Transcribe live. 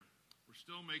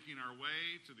still making our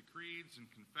way to the creeds and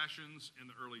confessions in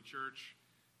the early church,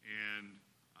 and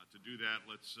to do that,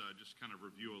 let's just kind of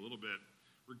review a little bit.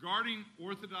 Regarding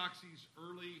Orthodoxy's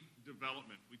early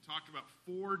development, we talked about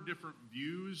 4 different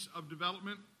views of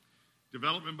development: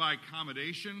 development by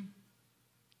accommodation,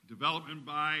 development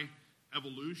by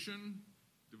evolution,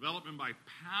 development by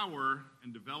power,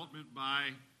 and development by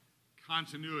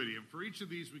continuity. And for each of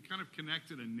these, we kind of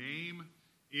connected a name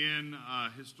in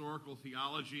historical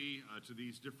theology to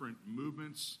these different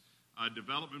movements.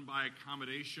 Development by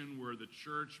accommodation, where the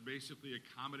church basically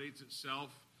accommodates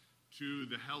itself to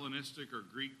the Hellenistic or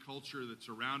Greek culture that's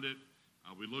around it.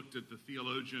 We looked at the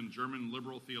German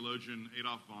liberal theologian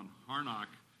Adolf von Harnack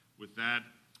with that.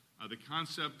 The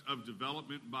concept of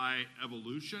development by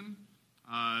evolution,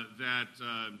 that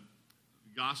the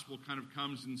gospel kind of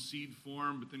comes in seed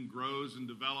form, but then grows and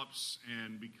develops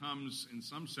and becomes, in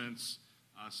some sense,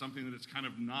 something that it's kind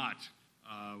of not.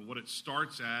 What it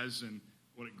starts as and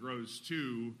what it grows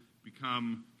to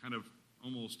become kind of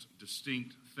almost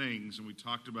distinct things. And we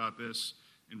talked about this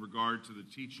in regard to the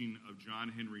teaching of John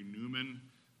Henry Newman,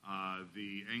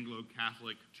 the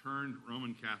Anglo-Catholic turned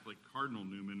Roman Catholic Cardinal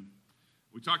Newman.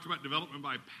 We talked about development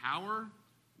by power,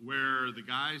 where the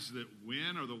guys that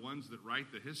win are the ones that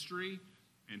write the history.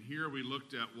 And here we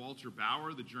looked at Walter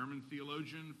Bauer, the German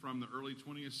theologian from the early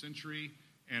 20th century,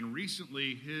 and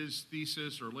recently his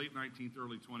thesis, or late 19th,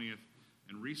 early 20th,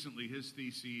 and recently his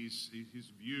theses, his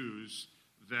views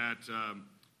that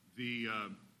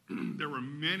there were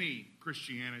many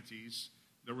Christianities.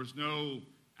 There was no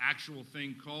actual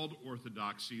thing called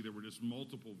orthodoxy. There were just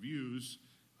multiple views,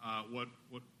 what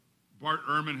Bart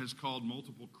Ehrman has called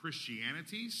multiple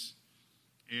Christianities,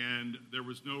 and there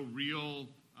was no real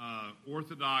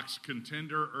orthodox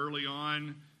contender early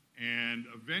on, and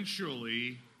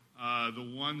eventually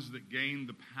the ones that gained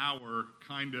the power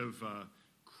kind of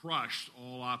crushed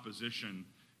all opposition,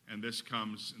 and this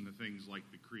comes in the things like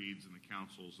the creeds and the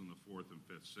councils in the 4th and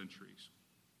 5th centuries.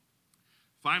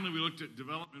 Finally, we looked at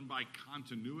development by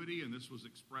continuity, and this was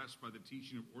expressed by the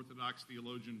teaching of Orthodox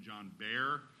theologian John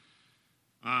Baer,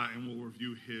 and we'll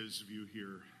review his view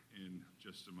here in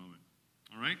just a moment.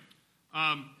 All right?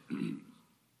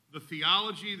 The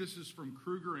theology, this is from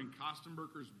Kruger and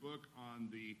Kostenberger's book on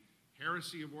the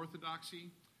heresy of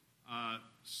orthodoxy.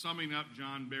 Summing up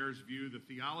John Baer's view, the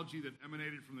theology that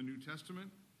emanated from the New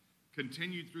Testament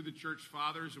continued through the church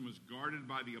fathers and was guarded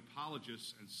by the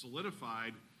apologists and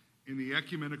solidified in the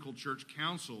ecumenical church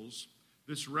councils.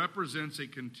 This represents a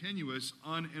continuous,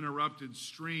 uninterrupted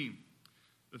stream.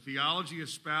 The theology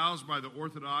espoused by the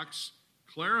Orthodox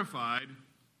clarified,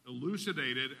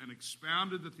 elucidated, and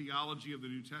expounded the theology of the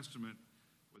New Testament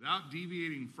without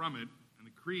deviating from it, and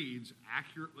the creeds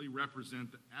accurately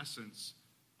represent the essence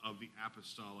of the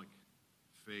apostolic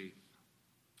faith.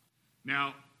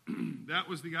 Now, that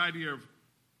was the idea of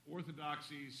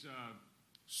orthodoxy's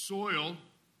soil.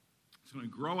 It's going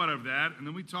to grow out of that. And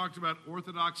then we talked about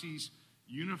orthodoxy's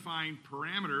unifying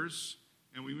parameters,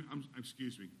 and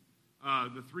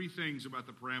the 3 things about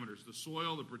the parameters: the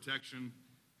soil, the protection,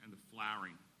 and the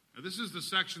flowering. Now, this is the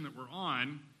section that we're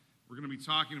on. We're going to be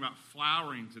talking about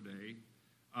flowering today.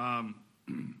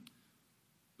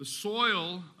 The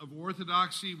soil of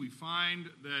orthodoxy, we find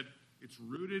that it's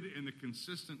rooted in the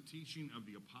consistent teaching of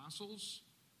the apostles.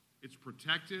 It's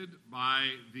protected by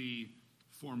the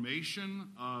formation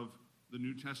of the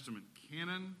New Testament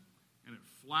canon, and it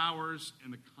flowers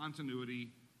in the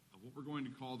continuity of what we're going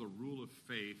to call the rule of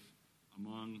faith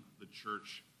among the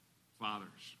church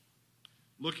fathers.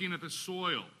 Looking at the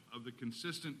soil of the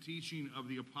consistent teaching of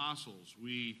the apostles,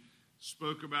 we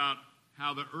spoke about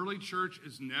how the early church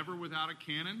is never without a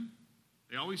canon.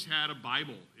 They always had a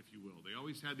Bible, if you will. They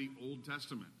always had the Old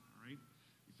Testament, all right?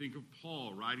 You think of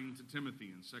Paul writing to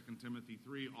Timothy in 2 Timothy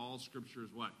 3, all Scripture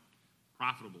is what?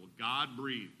 Profitable,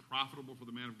 God-breathed, profitable for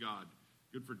the man of God,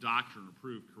 good for doctrine,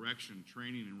 reproof, correction,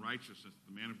 training in righteousness, that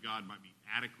the man of God might be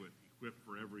adequate, equipped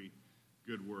for every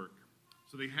good work.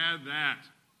 So they had that.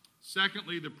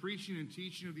 Secondly, the preaching and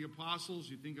teaching of the apostles.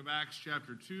 You think of Acts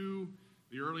chapter 2,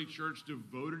 the early church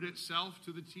devoted itself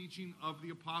to the teaching of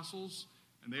the apostles,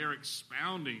 and they are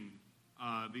expounding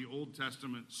the Old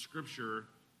Testament Scripture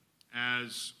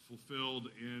as fulfilled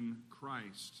in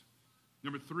Christ.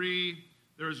 Number 3,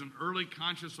 there is an early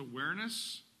conscious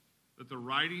awareness that the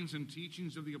writings and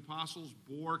teachings of the apostles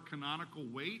bore canonical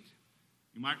weight.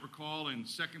 You might recall in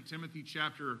 2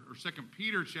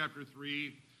 Peter chapter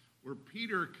 3, where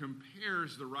Peter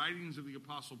compares the writings of the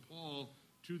Apostle Paul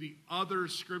to the other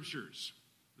scriptures,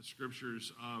 the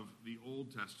scriptures of the Old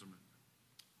Testament.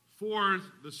 Fourth,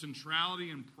 the centrality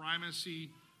and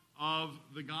primacy of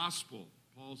the gospel.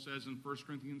 Paul says in 1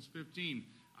 Corinthians 15,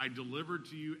 I delivered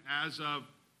to you as of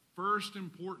first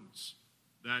importance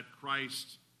that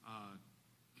Christ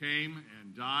came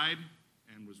and died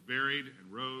and was buried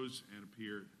and rose and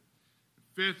appeared.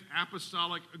 Fifth,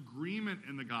 apostolic agreement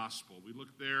in the gospel. We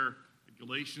look there at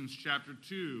Galatians chapter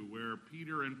 2, where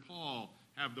Peter and Paul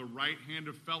have the right hand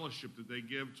of fellowship that they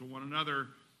give to one another,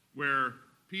 where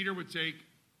Peter would take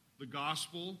the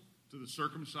gospel to the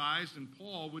circumcised, and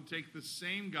Paul would take the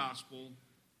same gospel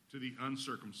to the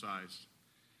uncircumcised.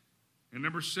 And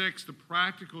number 6, the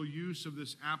practical use of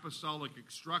this apostolic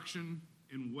instruction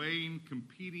in weighing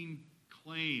competing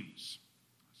claims.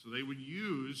 So they would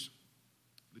use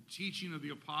the teaching of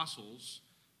the apostles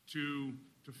to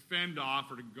fend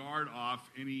off or to guard off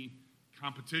any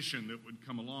competition that would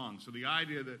come along. So the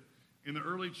idea that in the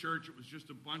early church it was just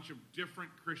a bunch of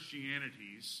different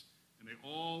Christianities, and they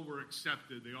all were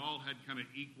accepted, they all had kind of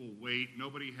equal weight,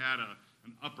 nobody had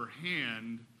an upper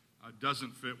hand,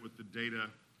 doesn't fit with the data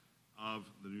of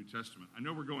the New Testament. I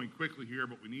know we're going quickly here,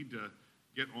 but we need to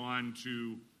get on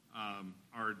to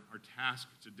our task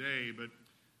today. But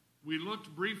we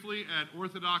looked briefly at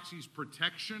Orthodoxy's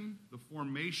protection, the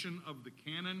formation of the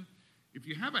canon. If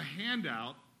you have a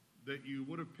handout that you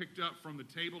would have picked up from the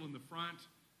table in the front,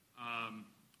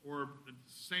 or the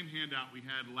same handout we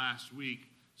had last week,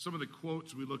 some of the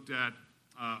quotes we looked at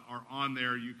are on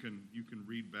there. You can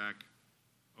read back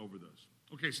over those.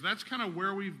 Okay, so that's kind of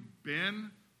where we've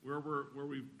been, where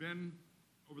we've been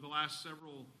over the last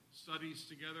several studies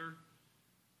together.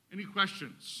 Any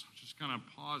questions? Just kind of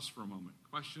pause for a moment.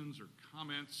 Questions or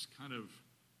comments kind of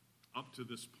up to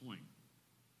this point?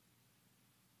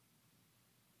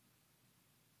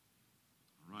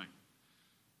 All right.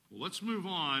 Well, let's move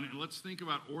on and let's think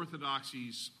about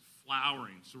Orthodoxy's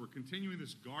flowering. So we're continuing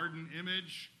this garden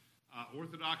image.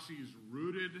 Orthodoxy is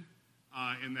rooted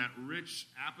in that rich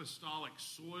apostolic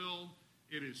soil.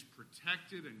 It is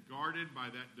protected and guarded by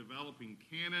that developing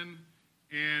canon,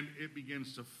 and it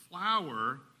begins to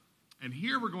flower. And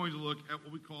here we're going to look at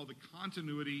what we call the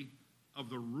continuity of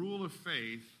the rule of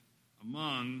faith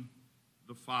among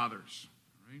the fathers.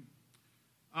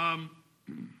 All right?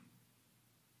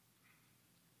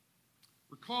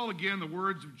 Recall again the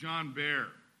words of John Baer,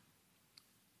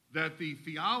 that the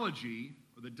theology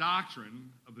or the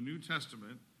doctrine of the New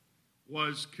Testament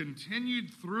was continued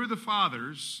through the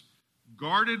fathers,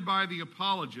 guarded by the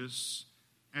apologists,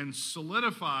 and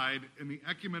solidified in the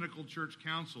ecumenical church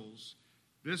councils.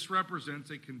 This represents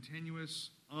a continuous,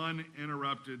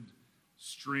 uninterrupted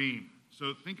stream.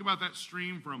 So think about that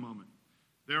stream for a moment.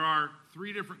 There are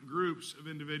 3 different groups of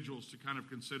individuals to kind of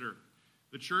consider.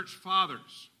 The church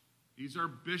fathers. These are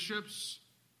bishops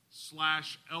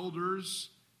 / elders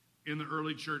in the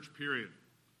early church period.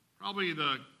 Probably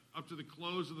up to the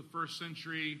close of the 1st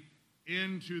century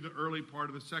into the early part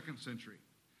of the 2nd century.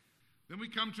 Then we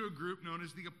come to a group known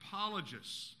as the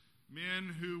apologists,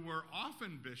 men who were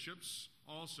often bishops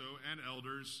also and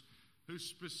elders who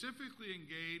specifically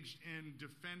engaged in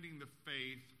defending the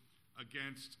faith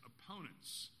against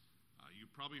opponents.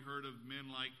 You've probably heard of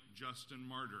men like Justin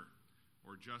Martyr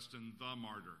or Justin the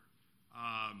Martyr.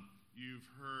 You've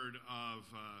heard of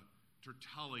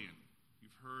Tertullian.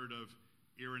 You've heard of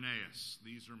Irenaeus.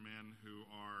 These are men who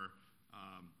are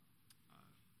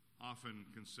often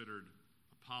considered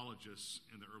apologists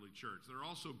in the early church. They're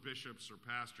also bishops or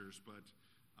pastors, but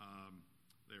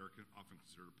they are often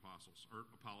considered apostles or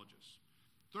apologists.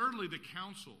 Thirdly, the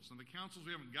councils. And the councils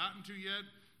we haven't gotten to yet.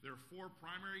 There are 4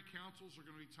 primary councils. We're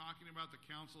going to be talking about the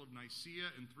Council of Nicaea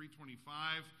in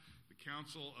 325, the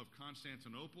Council of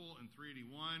Constantinople in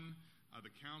 381,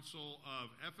 the Council of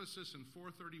Ephesus in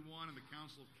 431, and the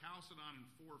Council of Chalcedon in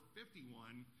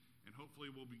 451, and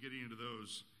hopefully we'll be getting into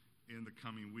those in the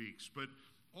coming weeks. But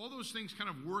all those things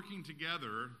kind of working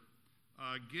together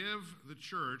give the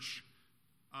church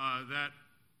that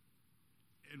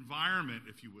environment,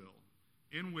 if you will,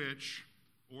 in which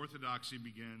orthodoxy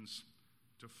begins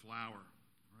to flower.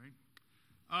 Right?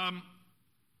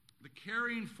 The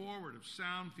carrying forward of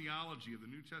sound theology of the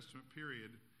New Testament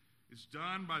period is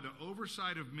done by the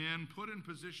oversight of men put in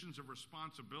positions of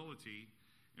responsibility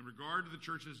in regard to the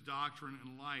church's doctrine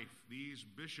and life, these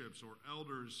bishops or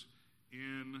elders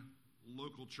in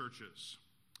local churches.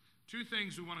 2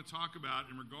 things we want to talk about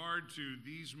in regard to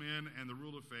these men and the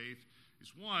rule of faith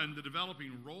is, 1, the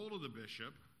developing role of the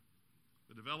bishop,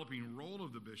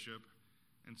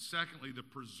 and secondly, the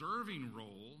preserving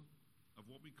role of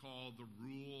what we call the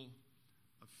rule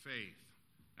of faith.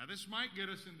 Now, this might get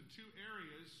us into 2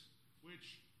 areas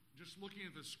which, just looking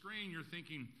at the screen, you're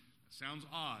thinking, that sounds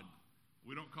odd.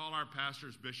 We don't call our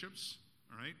pastors bishops,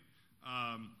 all right?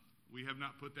 We have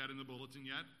not put that in the bulletin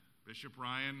yet. Bishop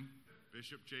Ryan,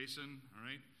 Bishop Jason, all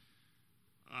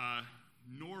right?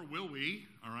 Nor will we,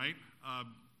 all right?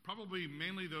 Probably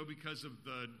mainly, though, because of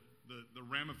the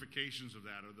ramifications of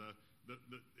that, or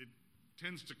it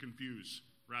tends to confuse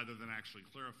rather than actually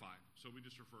clarify. So we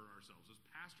just refer to ourselves as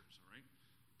pastors, all right?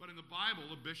 But in the Bible,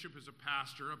 a bishop is a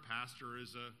pastor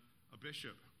is a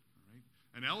bishop, all right?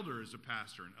 An elder is a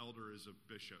pastor, an elder is a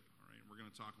bishop, all right? We're going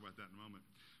to talk about that in a moment.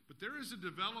 But there is a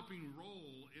developing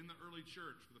role in the early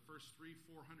church for the first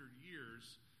 300-400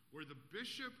 years where the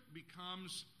bishop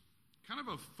becomes kind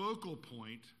of a focal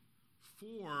point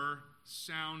for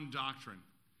sound doctrine.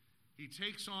 He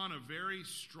takes on a very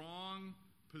strong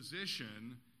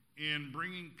position in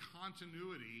bringing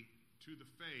continuity to the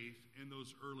faith in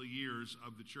those early years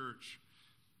of the church.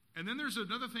 And then there's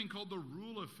another thing called the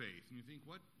rule of faith. And you think,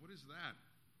 what is that?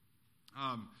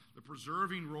 The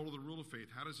preserving role of the rule of faith.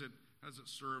 How does it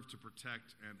serve to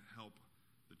protect and help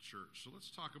the church? So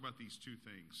let's talk about these two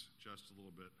things just a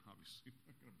little bit. Obviously,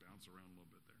 I'm going to bounce around a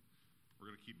little bit there. We're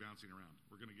going to keep bouncing around.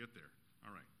 We're going to get there.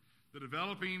 All right. The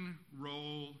developing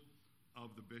role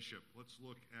of the bishop. Let's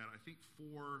look at, I think,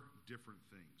 4 different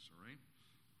things, all right?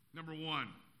 Number 1,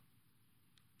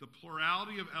 the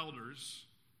plurality of elders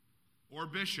or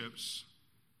bishops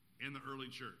in the early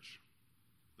church.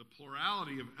 The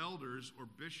plurality of elders or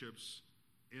bishops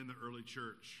in the early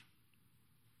church.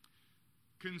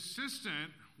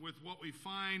 Consistent with what we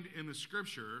find in the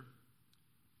Scripture,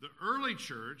 the early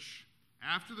church,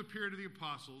 after the period of the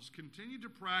apostles, continued to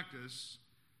practice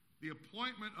the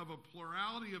appointment of a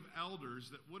plurality of elders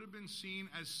that would have been seen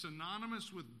as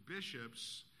synonymous with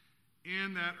bishops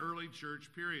in that early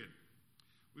church period.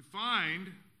 We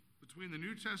find between the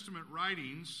New Testament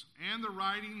writings and the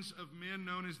writings of men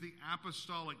known as the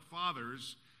Apostolic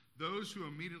Fathers, those who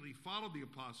immediately followed the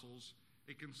apostles,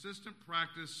 a consistent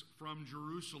practice from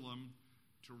Jerusalem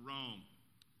to Rome.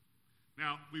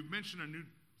 Now, we've mentioned a new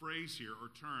phrase here,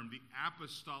 or term, the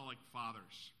Apostolic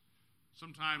Fathers.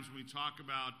 Sometimes when we talk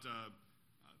about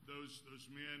those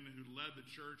men who led the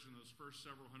church in those first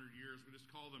several hundred years, we just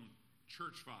call them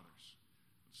church fathers.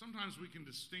 But sometimes we can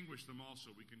distinguish them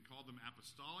also. We can call them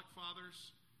apostolic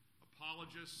fathers,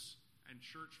 apologists, and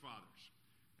church fathers.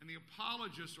 And the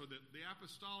apologists, or the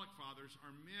apostolic fathers,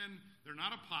 are men, they're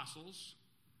not apostles.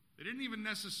 They didn't even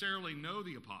necessarily know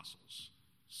the apostles.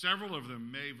 Several of them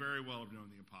may very well have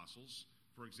known the apostles.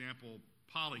 For example,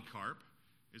 Polycarp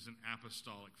is an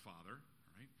apostolic father,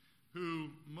 right, who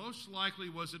most likely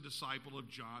was a disciple of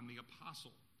John the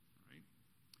Apostle, right?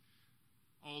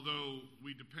 Although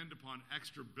we depend upon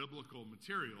extra biblical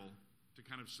material to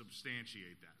kind of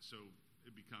substantiate that, so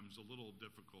it becomes a little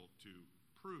difficult to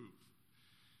prove.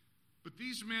 But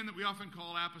these men that we often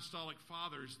call apostolic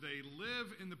fathers, they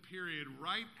live in the period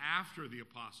right after the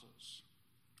apostles,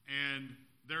 and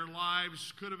their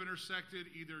lives could have intersected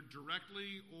either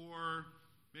directly or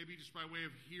maybe just by way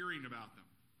of hearing about them,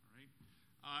 all right?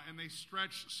 And they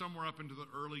stretch somewhere up into the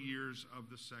early years of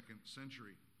the 2nd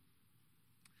century.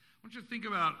 I want you to think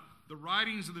about the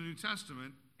writings of the New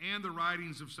Testament and the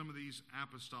writings of some of these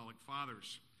apostolic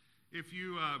fathers. If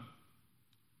you,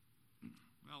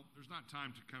 there's not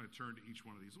time to kind of turn to each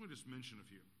one of these. Let me just mention a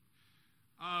few.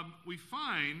 We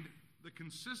find the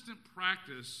consistent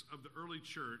practice of the early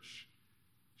church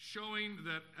showing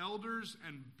that elders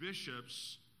and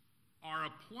bishops are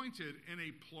appointed in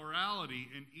a plurality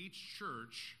in each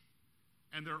church,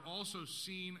 and they're also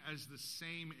seen as the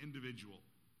same individual,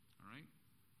 all right?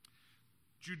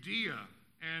 Judea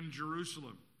and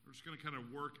Jerusalem. We're just going to kind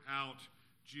of work out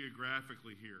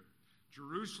geographically here.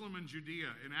 Jerusalem and Judea.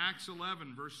 In Acts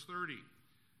 11, verse 30.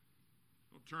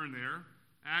 We'll turn there.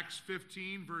 Acts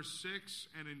 15, verse 6,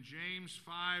 and in James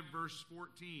 5, verse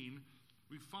 14,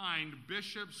 we find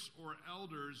bishops or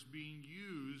elders being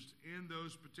used in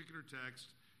those particular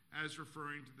texts as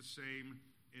referring to the same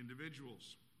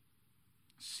individuals.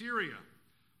 Syria,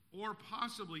 or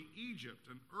possibly Egypt,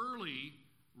 an early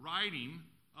writing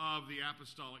of the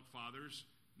Apostolic Fathers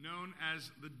known as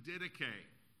the Didache.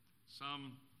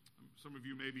 Some of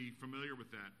you may be familiar with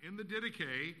that. In the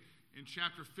Didache, in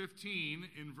chapter 15,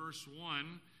 in verse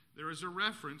 1, there is a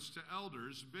reference to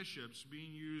elders, bishops,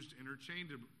 being used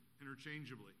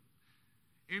interchangeably.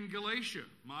 In Galatia,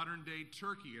 modern-day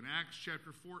Turkey, in Acts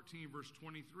chapter 14, verse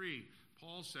 23,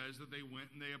 Paul says that they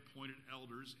went and they appointed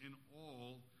elders in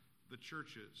all the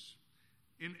churches.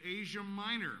 In Asia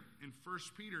Minor, in 1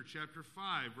 Peter chapter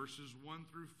 5, verses 1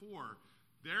 through 4,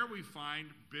 there we find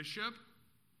bishop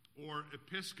or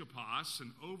episkopos,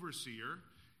 an overseer,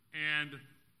 and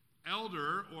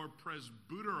elder or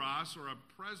presbyteros, or a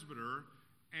presbyter,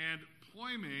 and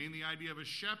poimen, the idea of a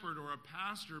shepherd or a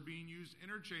pastor, being used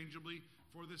interchangeably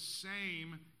for the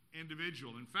same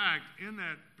individual. In fact, in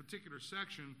that particular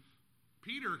section,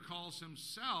 Peter calls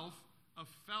himself a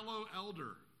fellow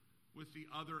elder with the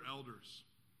other elders.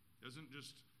 Doesn't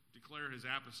just declare his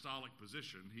apostolic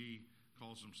position, he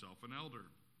calls himself an elder.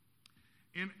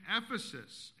 In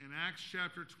Ephesus, in Acts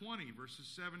chapter 20, verses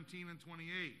 17 and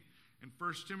 28, in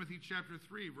 1 Timothy chapter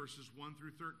 3, verses 1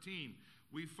 through 13,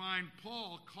 we find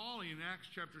Paul calling in Acts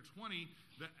chapter 20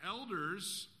 the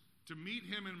elders to meet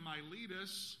him in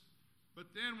Miletus. But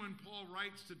then when Paul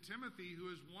writes to Timothy, who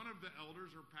is one of the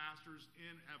elders or pastors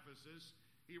in Ephesus,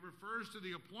 he refers to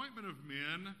the appointment of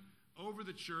men over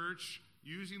the church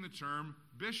using the term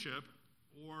bishop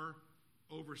or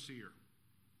overseer.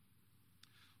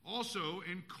 Also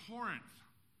in Corinth.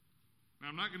 Now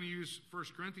I'm not going to use 1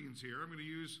 Corinthians here. I'm going to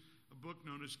use a book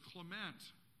known as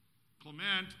Clement.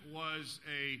 Clement was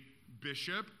a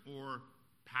bishop or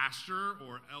pastor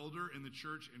or elder in the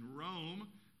church in Rome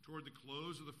toward the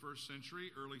close of the first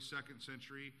century, early second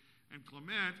century. And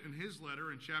Clement, in his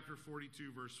letter in chapter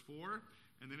 42, verse 4,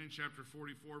 and then in chapter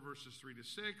 44, verses 3 to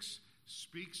 6,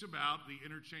 speaks about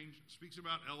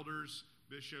elders,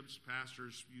 bishops,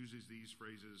 pastors, uses these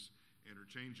phrases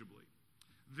interchangeably.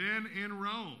 Then in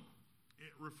Rome,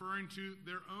 referring to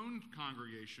their own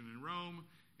congregation in Rome,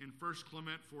 in 1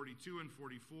 Clement 42 and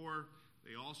 44,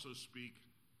 they also speak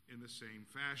in the same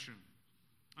fashion.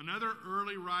 Another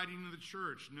early writing of the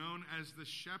church, known as the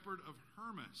Shepherd of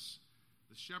Hermas.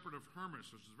 The Shepherd of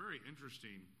Hermas, which is a very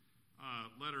interesting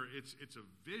letter. It's a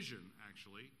vision,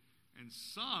 actually. And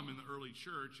some in the early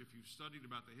church, if you've studied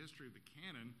about the history of the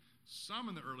canon, some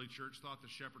in the early church thought the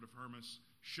Shepherd of Hermas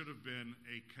should have been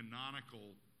a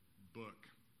canonical book.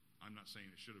 I'm not saying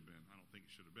it should have been. I don't think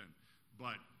it should have been.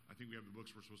 But I think we have the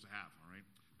books we're supposed to have, all right?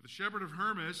 But the Shepherd of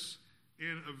Hermas,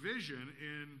 in a vision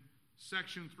in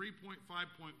section 3.5.1,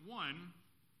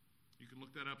 you can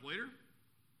look that up later,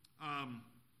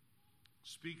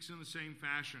 speaks in the same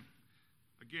fashion.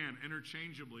 Again,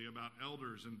 interchangeably about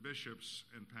elders and bishops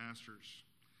and pastors.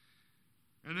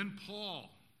 And then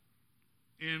Paul,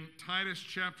 in Titus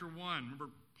chapter 1. Remember,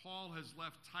 Paul has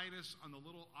left Titus on the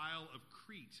little isle of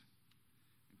Crete.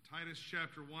 In Titus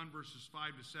chapter 1, verses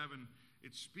 5 to 7,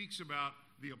 it speaks about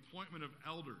the appointment of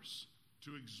elders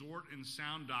to exhort in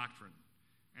sound doctrine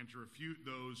and to refute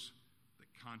those that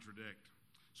contradict.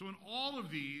 So in all of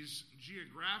these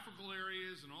geographical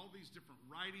areas and all these different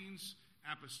writings,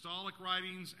 apostolic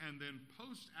writings and then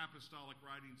post-apostolic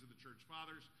writings of the church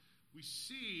fathers, we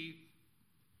see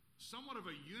somewhat of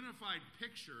a unified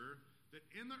picture that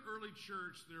in the early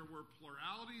church there were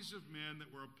pluralities of men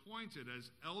that were appointed as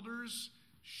elders,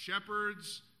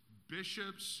 shepherds,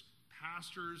 bishops,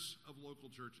 pastors of local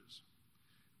churches.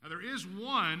 Now there is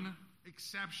one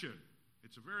exception.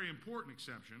 It's a very important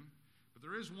exception, but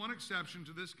there is one exception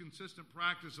to this consistent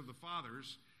practice of the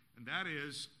fathers, and that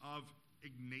is of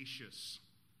Ignatius.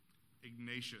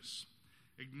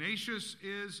 Ignatius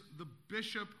is the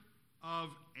bishop of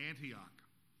Antioch.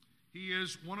 He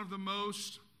is one of the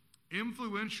most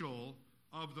influential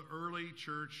of the early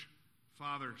church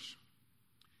fathers.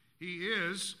 He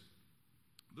is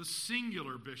the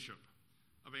singular bishop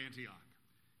of Antioch.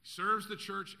 He serves the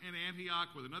church in Antioch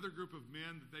with another group of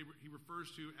men that he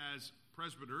refers to as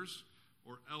presbyters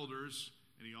or elders,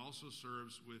 and he also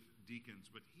serves with deacons.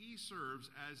 But he serves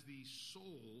as the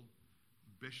sole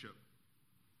bishop.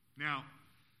 Now,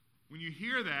 when you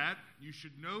hear that, you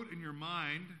should note in your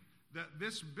mind that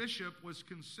this bishop was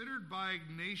considered by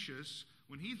Ignatius,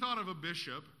 when he thought of a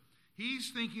bishop,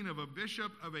 he's thinking of a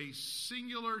bishop of a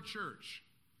singular church.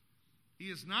 He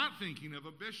is not thinking of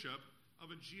a bishop of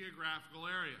a geographical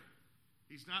area.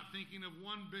 He's not thinking of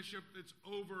one bishop that's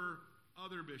over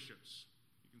other bishops.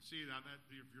 You can see that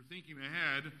if you're thinking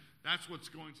ahead, that's what's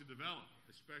going to develop,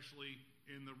 especially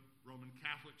in the Roman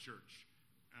Catholic Church.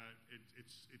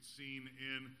 It's seen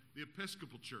in the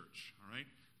Episcopal Church, all right?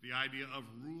 The idea of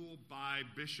rule by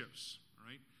bishops, all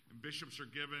right? And bishops are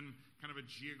given kind of a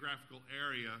geographical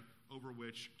area over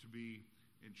which to be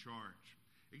in charge.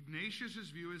 Ignatius'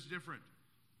 view is different.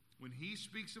 When he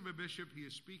speaks of a bishop, he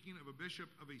is speaking of a bishop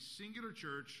of a singular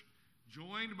church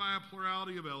joined by a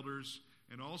plurality of elders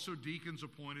and also deacons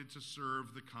appointed to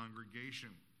serve the congregation.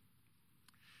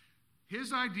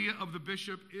 His idea of the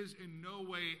bishop is in no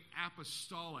way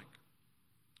apostolic,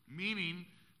 meaning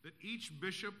that each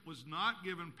bishop was not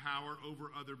given power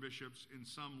over other bishops in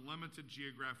some limited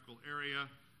geographical area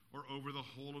or over the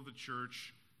whole of the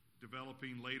church,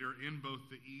 developing later in both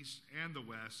the East and the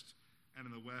West. And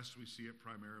in the West, we see it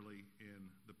primarily in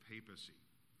the papacy.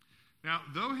 Now,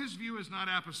 though his view is not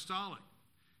apostolic,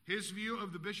 his view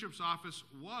of the bishop's office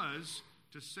was,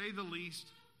 to say the least,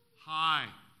 high.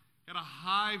 He had a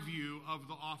high view of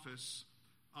the office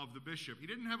of the bishop. He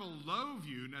didn't have a low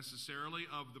view necessarily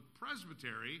of the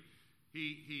presbytery.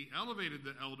 He elevated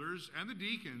the elders and the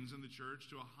deacons in the church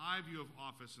to a high view of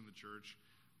office in the church,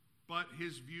 but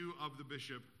his view of the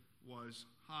bishop was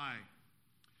high.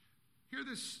 Hear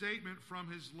this statement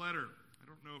from his letter. I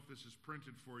don't know if this is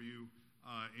printed for you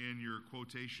in your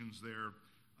quotations there,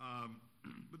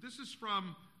 but this is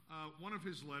from one of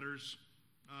his letters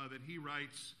that he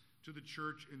writes to the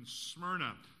church in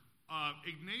Smyrna.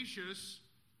 Ignatius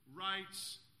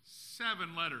writes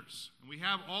 7 letters, and we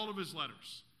have all of his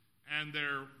letters. And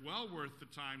they're well worth the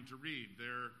time to read.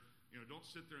 Don't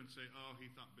sit there and say, oh, he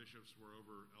thought bishops were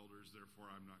over elders,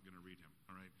 therefore I'm not going to read him,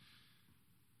 all right?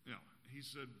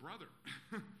 He's a brother,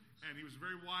 and he was a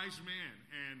very wise man,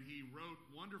 and he wrote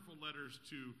wonderful letters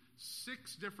to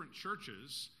 6 different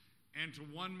churches and to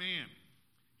one man.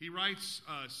 He writes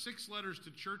 6 letters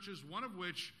to churches, one of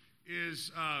which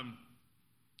is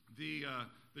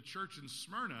the church in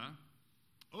Smyrna,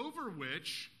 over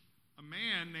which a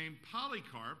man named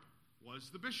Polycarp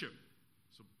was the bishop.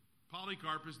 So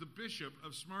Polycarp is the bishop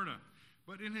of Smyrna.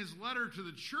 But in his letter to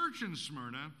the church in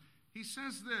Smyrna, he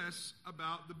says this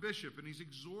about the bishop, and he's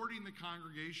exhorting the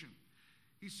congregation.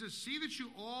 He says, "See that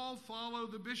you all follow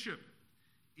the bishop,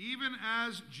 even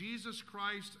as Jesus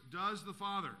Christ does the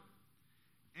Father,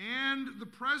 and the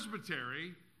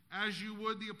presbytery as you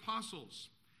would the apostles,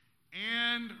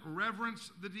 and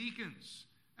reverence the deacons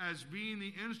as being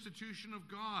the institution of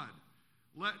God.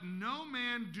 Let no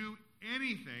man do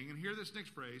anything," and hear this next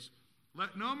phrase,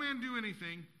 "let no man do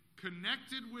anything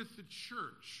connected with the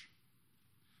church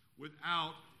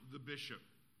without the bishop."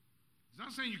 He's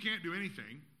not saying you can't do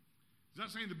anything. He's not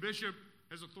saying the bishop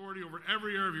has authority over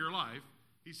every area of your life.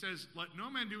 He says, let no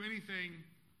man do anything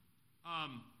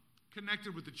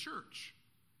connected with the church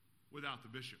without the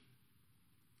bishop.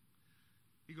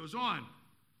 He goes on,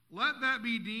 "Let that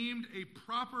be deemed a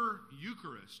proper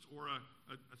Eucharist," or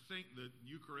the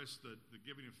Eucharist, the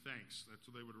giving of thanks. That's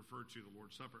what they would refer to the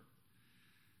Lord's Supper.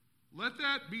 "Let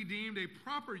that be deemed a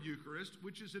proper Eucharist,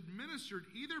 which is administered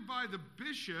either by the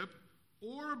bishop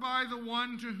or by the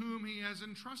one to whom he has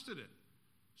entrusted it."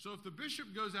 So if the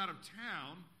bishop goes out of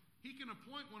town, he can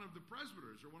appoint one of the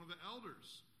presbyters or one of the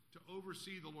elders to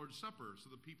oversee the Lord's Supper, so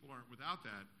the people aren't without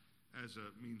that as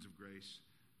a means of grace.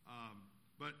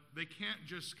 But they can't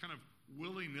just kind of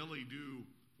willy-nilly do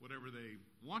whatever they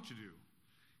want to do.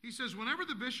 He says, "Whenever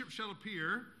the bishop shall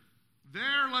appear,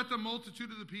 there let the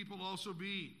multitude of the people also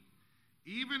be.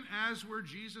 Even as where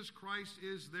Jesus Christ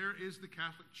is, there is the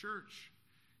Catholic Church.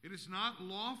 It is not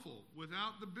lawful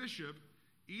without the bishop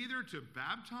either to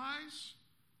baptize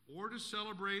or to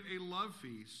celebrate a love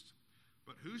feast,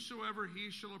 but whosoever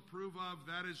he shall approve of,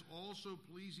 that is also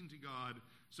pleasing to God,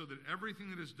 so that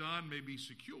everything that is done may be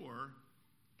secure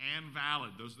and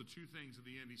valid." Those are the 2 things at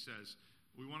the end he says.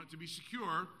 We want it to be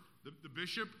secure. The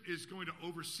bishop is going to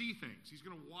oversee things. He's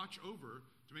going to watch over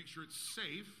to make sure it's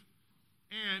safe,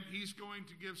 and he's going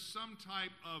to give some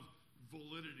type of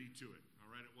validity to it.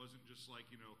 All right, it wasn't just like,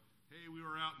 hey, we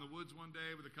were out in the woods one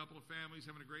day with a couple of families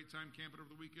having a great time camping over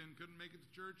the weekend, couldn't make it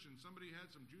to church, and somebody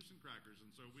had some juice and crackers,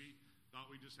 and so we thought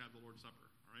we'd just have the Lord's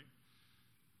Supper. All right,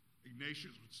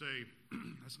 Ignatius would say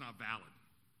that's not valid.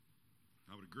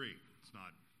 I would agree, it's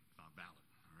not valid.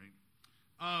 All right.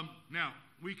 Now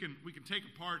we can take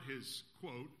apart his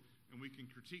quote and we can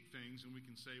critique things and we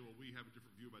can say, well, we have a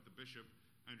different view about the bishop.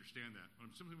 I understand that, but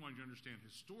I'm simply wanting you to understand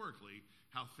historically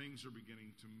how things are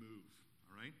beginning to move.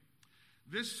 All right.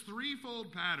 This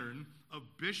threefold pattern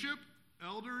of bishop,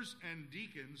 elders, and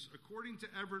deacons, according to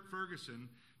Everett Ferguson,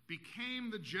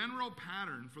 became the general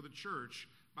pattern for the church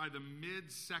by the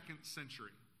mid-2nd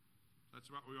century. That's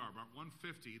about where we are, about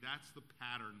 150. That's the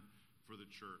pattern for the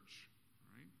church.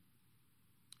 All right?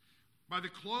 By the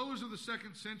close of the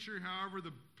 2nd century, however,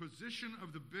 the position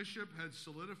of the bishop had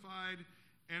solidified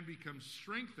and become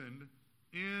strengthened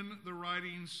in the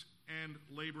writings and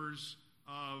labors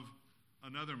of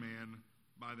another man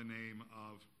by the name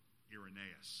of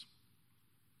Irenaeus.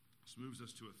 This moves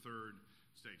us to a 3rd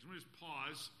stage. Let me just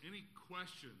pause. Any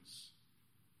questions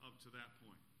up to that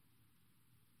point?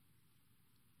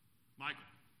 Michael?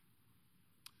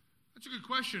 That's a good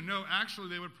question. No, actually,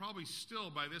 they would probably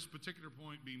still, by this particular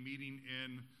point, be meeting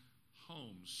in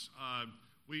homes.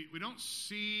 We don't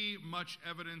see much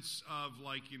evidence of,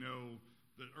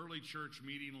 the early church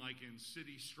meeting, in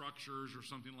city structures or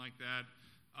something like that.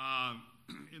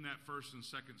 In that 1st and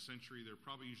 2nd century, they're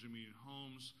probably usually meeting in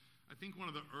homes. I think one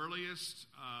of the earliest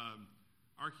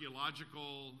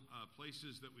archaeological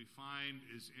places that we find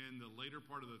is in the later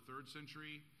part of the 3rd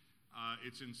century.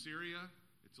 It's in Syria.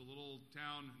 It's a little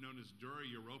town known as Dura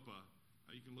Europa.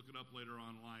 You can look it up later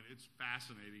online. It's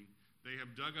fascinating. they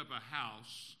have dug up a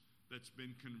house that's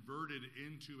been converted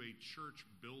into a church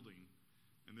building,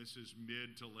 and this is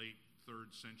mid to late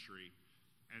 3rd century.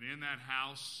 And in that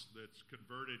house that's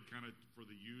converted kind of for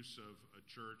the use of a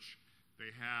church,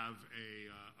 they have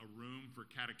a room for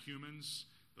catechumens,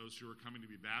 those who are coming to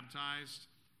be baptized,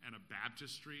 and a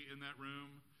baptistry in that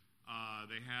room.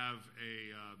 They have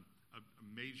a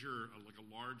major, like a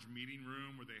large meeting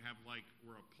room where they have like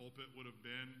where a pulpit would have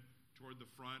been toward the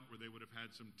front, where they would have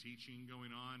had some teaching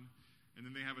going on. And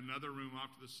then they have another room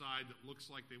off to the side that looks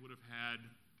like they would have had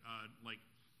like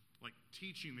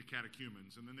teaching the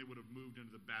catechumens, and then they would have moved into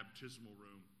the baptismal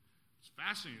room. What's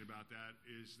fascinating about that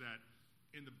is that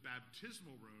in the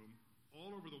baptismal room,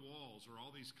 all over the walls are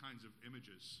all these kinds of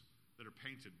images that are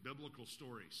painted, biblical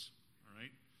stories, all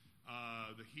right?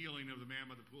 The healing of the man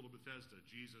by the pool of Bethesda,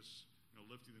 Jesus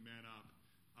lifting the man up.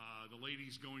 The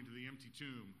ladies going to the empty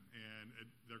tomb, and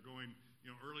they're going,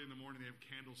 early in the morning, they have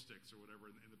candlesticks or whatever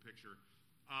in the picture.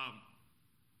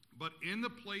 But in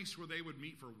the place where they would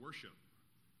meet for worship,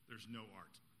 there's no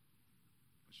art.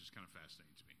 It's just kind of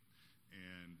fascinating to me.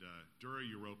 And Dura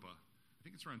Europa, I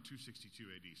think it's around 262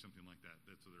 AD, something like that.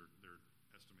 That's what they're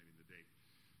estimating the date.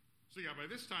 So yeah, by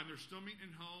this time, they're still meeting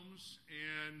in homes,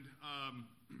 and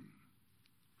I'm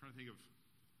trying to think of,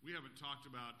 we haven't talked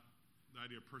about the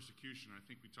idea of persecution. I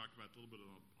think we talked about it a little bit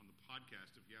on the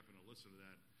podcast, if you happen to listen to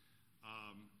that.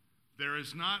 There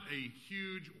is not a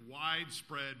huge,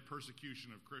 widespread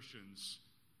persecution of Christians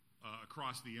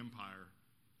across the empire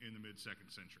in the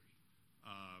mid-2nd century.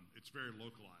 It's very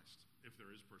localized, if there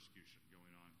is persecution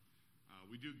going on.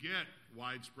 We do get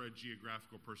widespread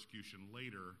geographical persecution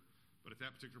later, but at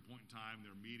that particular point in time,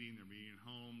 they're meeting in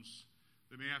homes.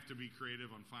 They may have to be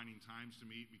creative on finding times to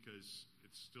meet because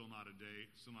it's still not a day,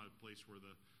 still not a place where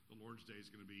the Lord's Day is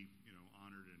going to be,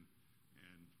 honored and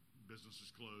business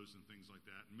is closed and things like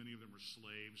that. And many of them are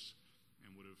slaves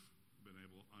and would have been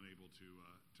unable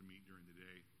to meet during the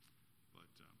day. But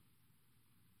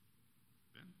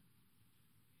Ben?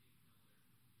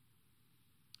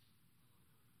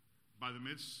 By the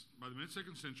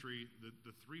mid-2nd century,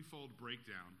 the threefold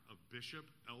breakdown of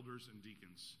bishop, elders, and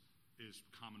deacons is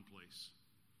commonplace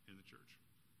in the church.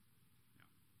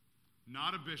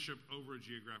 Not a bishop over a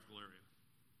geographical area,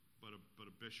 but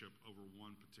a bishop over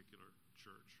one particular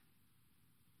church.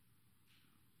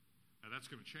 Now that's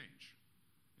going to change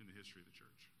in the history of the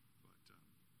church. But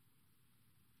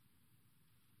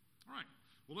all right.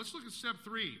 Well, let's look at step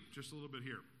 3 just a little bit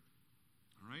here.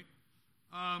 All right.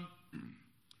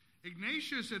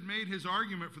 Ignatius had made his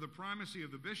argument for the primacy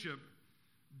of the bishop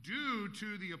due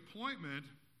to the appointment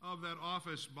of that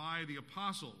office by the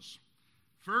apostles.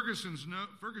 Ferguson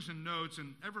notes,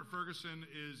 and Everett Ferguson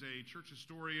is a church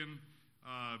historian,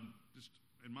 just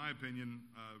in my opinion,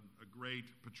 a great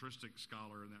patristic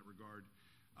scholar in that regard.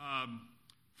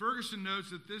 Ferguson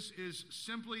notes that this is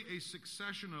simply a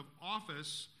succession of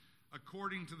office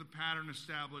according to the pattern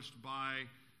established by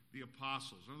the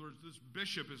apostles. In other words, this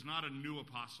bishop is not a new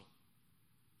apostle.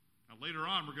 Now, later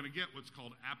on, we're going to get what's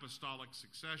called apostolic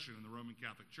succession in the Roman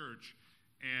Catholic Church,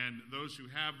 and those who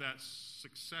have that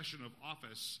succession of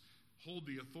office hold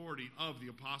the authority of the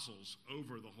apostles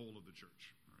over the whole of the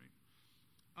church. All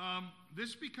right?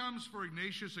 This becomes for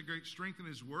Ignatius a great strength in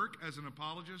his work as an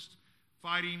apologist,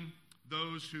 fighting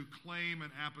those who claim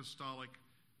an apostolic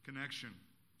connection.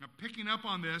 Now, picking up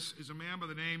on this is a man by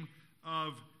the name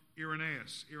of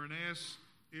Irenaeus. Irenaeus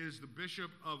is the bishop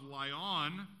of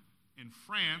Lyon in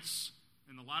France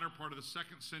in the latter part of the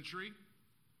 2nd century.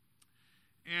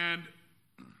 And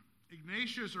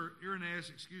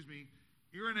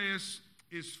Irenaeus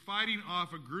is fighting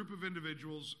off a group of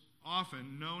individuals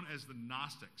often known as the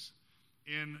Gnostics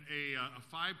in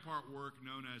a 5-part work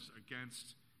known as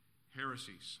Against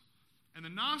Heresies. And the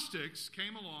Gnostics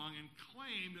came along and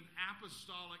claimed an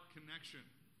apostolic connection.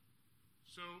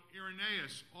 So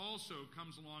Irenaeus also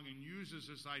comes along and uses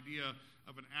this idea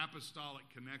of an apostolic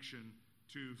connection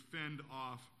to fend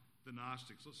off the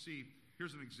Gnostics. Let's see.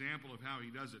 Here's an example of how he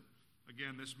does it.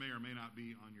 Again, this may or may not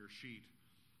be on your sheet.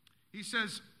 He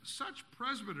says, "Such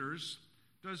presbyters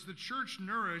does the church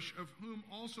nourish, of whom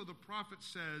also the prophet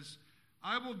says,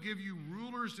 I will give you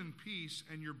rulers in peace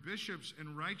and your bishops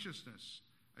in righteousness."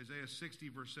 Isaiah 60,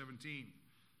 verse 17.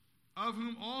 "Of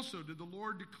whom also did the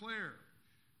Lord declare,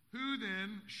 who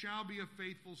then shall be a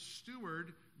faithful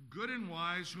steward, good and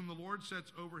wise, whom the Lord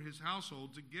sets over his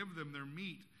household to give them their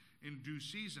meat in due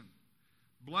season.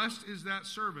 Blessed is that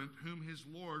servant whom his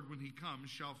Lord, when he comes,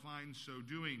 shall find so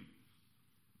doing."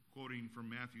 Quoting from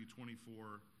Matthew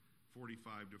 24,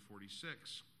 45 to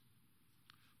 46.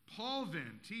 Paul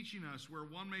then, teaching us where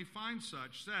one may find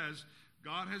such, says,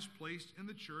 God has placed in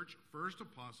the church first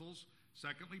apostles,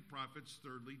 secondly prophets,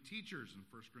 thirdly teachers, in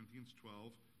 1 Corinthians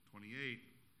 12:28.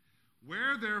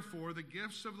 Where, therefore, the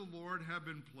gifts of the Lord have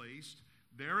been placed,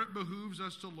 there it behooves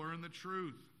us to learn the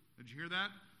truth. Did you hear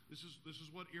that? This is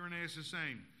what Irenaeus is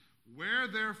saying. Where,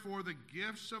 therefore, the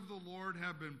gifts of the Lord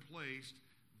have been placed,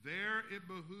 there it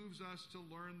behooves us to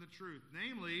learn the truth.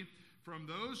 Namely, from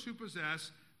those who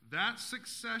possess that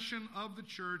succession of the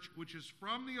church which is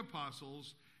from the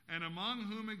apostles, and among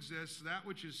whom exists that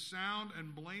which is sound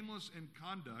and blameless in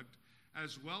conduct,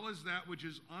 as well as that which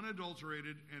is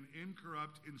unadulterated and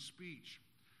incorrupt in speech.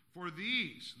 For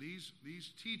these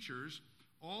teachers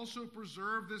also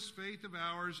preserve this faith of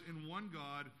ours in one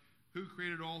God who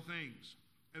created all things.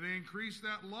 And they increase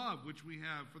that love which we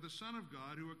have for the Son of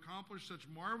God, who accomplished such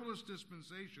marvelous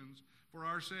dispensations for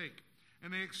our sake.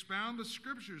 And they expound the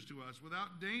Scriptures to us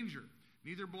without danger,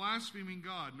 neither blaspheming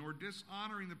God, nor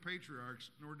dishonoring the patriarchs,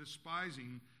 nor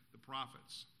despising the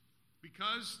prophets.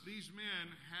 Because these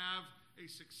men have a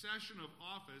succession of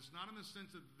office, not in the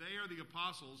sense that they are the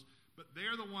apostles, but they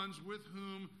are the ones with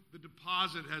whom the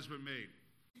deposit has been made.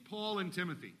 Paul and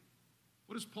Timothy.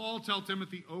 What does Paul tell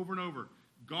Timothy over and over?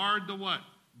 Guard the what?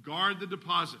 Guard the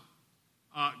deposit.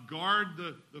 Guard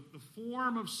the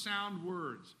form of sound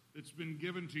words that's been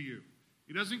given to you.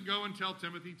 He doesn't go and tell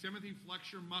Timothy, Timothy,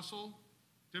 flex your muscle.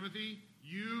 Timothy,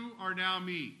 you are now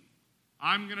me.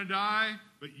 I'm going to die,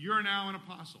 but you're now an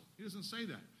apostle. He doesn't say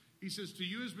that. He says, to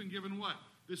you has been given what?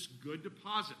 This good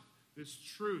deposit, this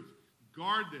truth.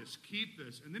 Guard this, keep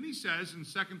this. And then he says in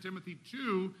 2 Timothy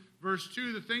 2, verse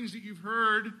 2, the things that you've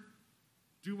heard,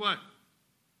 do what?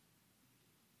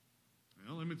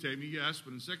 Well, imitate me, yes,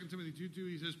 but in 2 Timothy 2:2,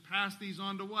 he says, pass these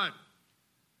on to what?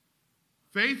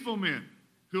 Faithful men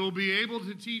who will be able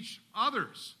to teach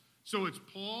others. So it's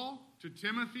Paul to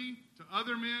Timothy, to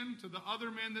other men, to the other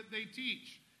men that they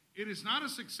teach. It is not a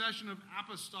succession of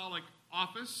apostolic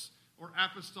office or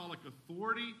apostolic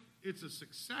authority. It's a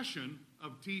succession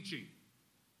of teaching.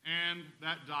 And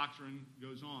that doctrine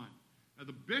goes on. Now,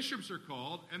 the bishops are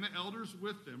called, and the elders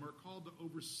with them are called to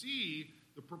oversee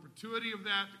the perpetuity of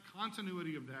that, the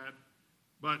continuity of that.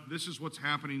 But this is what's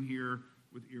happening here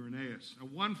with Irenaeus. Now,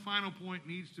 one final point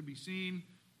needs to be seen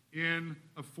in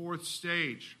a fourth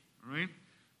stage. All right?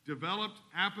 Developed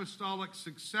apostolic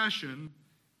succession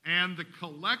and the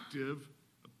collective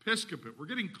episcopate. We're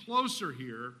getting closer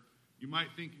here. You might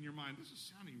think in your mind, this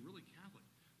is sounding really Catholic.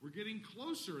 We're getting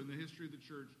closer in the history of the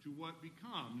church to what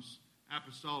becomes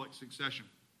apostolic succession.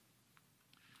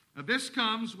 Now, this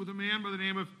comes with a man by the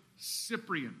name of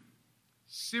Cyprian.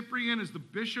 Cyprian is the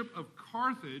bishop of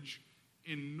Carthage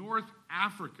in North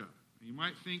Africa. You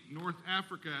might think North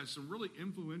Africa has some really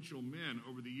influential men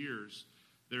over the years.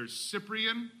 There's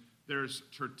Cyprian, there's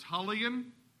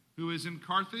Tertullian, who is in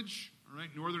Carthage, all right,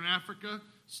 Northern Africa,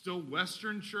 still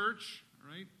Western church,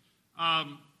 all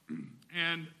right,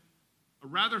 and a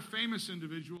rather famous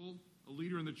individual, a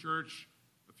leader in the church,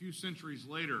 a few centuries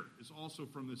later, is also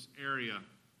from this area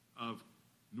of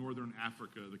Northern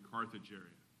Africa, the Carthage area.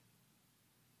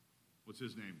 What's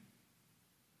his name?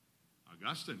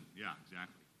 Augustine. Yeah,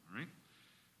 exactly. All right.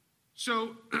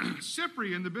 So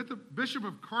Cyprian, the bishop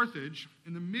of Carthage,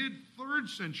 in the mid-3rd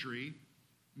century,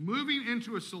 moving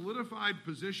into a solidified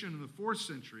position in the 4th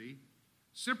century,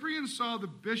 Cyprian saw the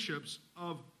bishops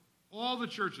of all the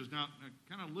churches. Now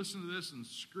kind of listen to this and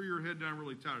screw your head down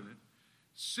really tight on it.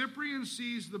 Cyprian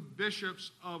sees the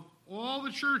bishops of all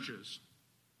the churches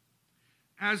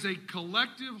as a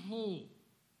collective whole,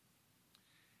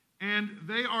 and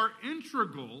they are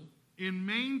integral in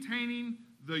maintaining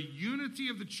the unity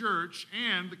of the church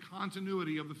and the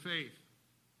continuity of the faith.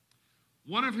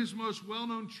 One of his most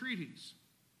well-known treatises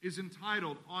is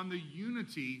entitled On the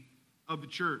Unity of the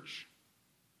Church,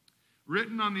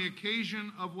 written on the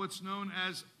occasion of what's known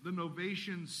as the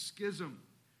Novatian Schism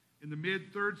in the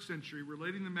mid-3rd century,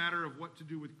 relating the matter of what to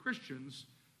do with Christians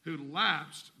who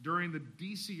lapsed during the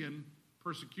Decian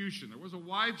persecution. There was a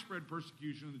widespread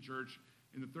persecution in the church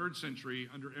in the 3rd century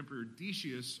under Emperor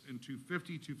Decius in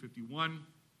 250, 251.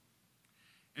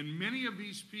 And many of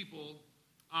these people,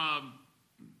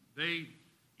 they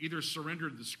either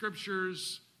surrendered the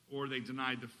scriptures or they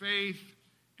denied the faith.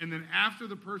 And then after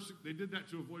they did that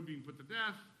to avoid being put to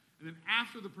death. And then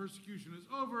after the persecution is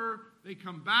over, they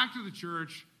come back to the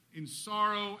church in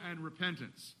sorrow and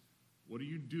repentance. What do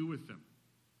you do with them?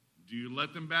 Do you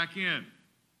let them back in?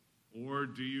 Or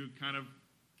do you kind of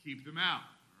keep them out?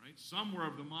 All right? Some were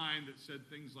of the mind that said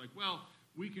things like, well,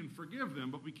 we can forgive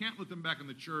them, but we can't let them back in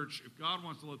the church. If God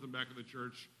wants to let them back in the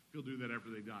church, he'll do that after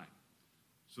they die.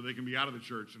 So they can be out of the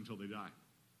church until they die.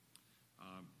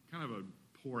 Kind of a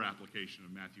poor application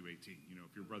of Matthew 18.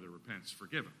 If your brother repents,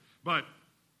 forgive him. But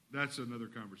that's another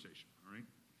conversation, all right?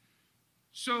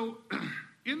 So,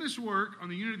 in this work on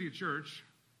the unity of the church,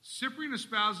 Cyprian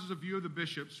espouses a view of the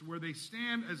bishops where they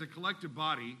stand as a collective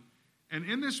body, and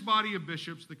in this body of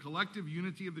bishops, the collective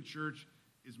unity of the church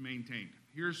is maintained.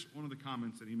 Here's one of the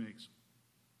comments that he makes.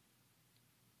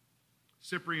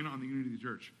 Cyprian on the unity of the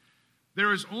church.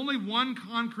 There is only one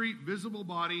concrete, visible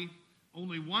body,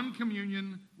 only one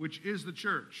communion, which is the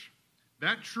church.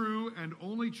 That true and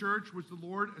only church which the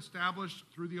Lord established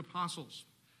through the apostles.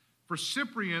 For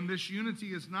Cyprian, this unity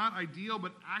is not ideal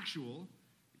but actual.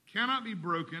 It cannot be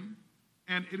broken,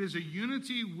 and it is a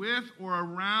unity with or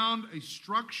around a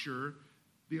structure,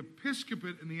 the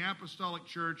episcopate in the apostolic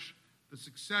church, the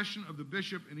succession of the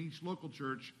bishop in each local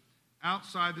church.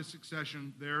 Outside the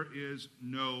succession, there is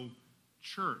no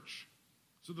church.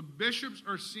 So the bishops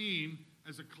are seen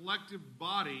as a collective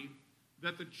body,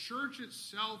 that the church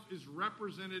itself is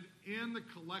represented in the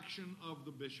collection of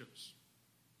the bishops.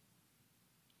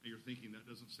 Now you're thinking that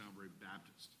doesn't sound very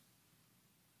Baptist.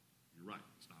 You're right,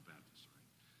 it's not Baptist, right?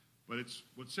 But it's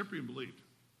what Cyprian believed,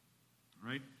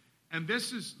 right? And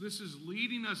this is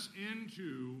leading us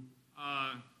into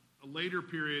a later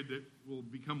period that will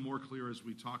become more clear as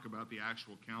we talk about the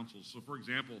actual councils. So, for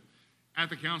example, at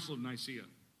the Council of Nicaea,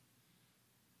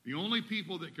 the only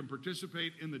people that can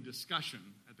participate in the discussion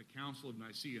at the Council of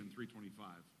Nicaea in 325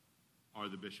 are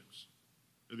the bishops.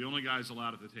 They're the only guys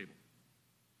allowed at the table.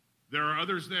 There are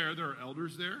others there. There are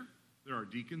elders there. There are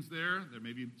deacons there. There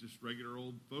may be just regular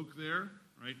old folk there,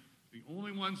 right? The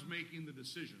only ones making the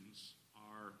decisions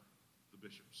are the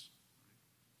bishops.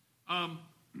 Right?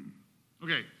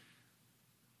 Okay.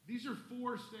 These are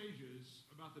 4 stages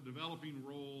about the developing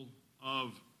role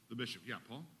of the bishop. Yeah,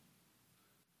 Paul?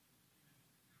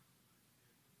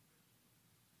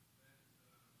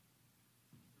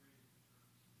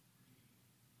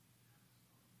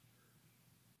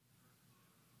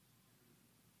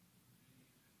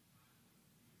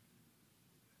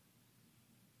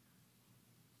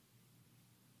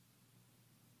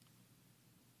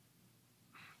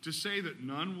 To say that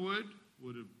none would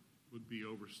be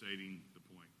overstating the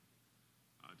point.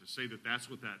 To say that that's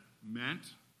what that meant,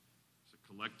 it's a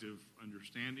collective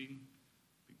understanding,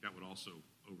 I think that would also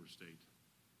overstate.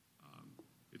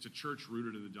 It's a church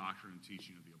rooted in the doctrine and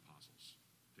teaching of the apostles,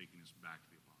 taking us back to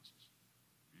the apostles.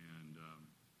 And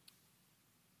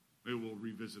maybe we'll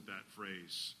revisit that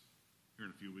phrase here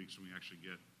in a few weeks when we actually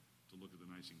get to look at the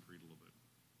Nicene Creed a little bit.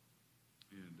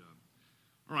 And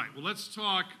all right, well, let's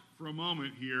talk for a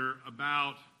moment here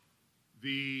about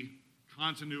the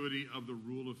continuity of the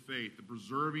rule of faith, the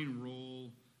preserving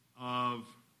role of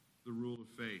the rule of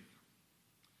faith.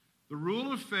 The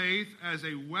rule of faith as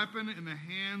a weapon in the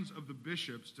hands of the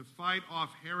bishops to fight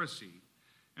off heresy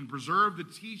and preserve the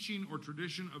teaching or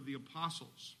tradition of the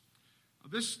apostles.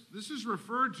 This is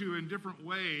referred to in different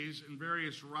ways in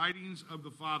various writings of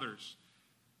the fathers.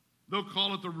 They'll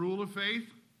call it the rule of faith,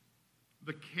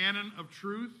 the canon of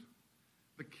truth,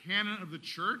 the canon of the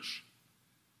church.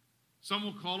 Some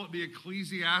will call it the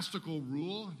ecclesiastical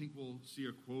rule. I think we'll see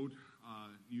a quote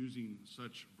using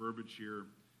such verbiage here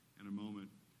in a moment.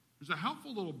 There's a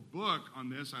helpful little book on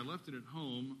this. I left it at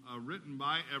home, written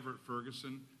by Everett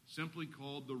Ferguson, simply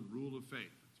called The Rule of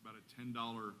Faith. It's about a $10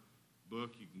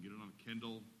 book. You can get it on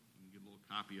Kindle. You can get a little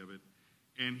copy of it.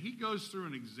 And he goes through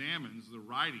and examines the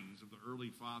writings of the early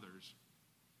fathers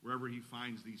wherever he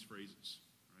finds these phrases,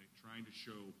 right? Trying to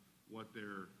show what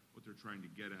they're trying to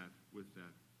get at with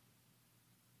that.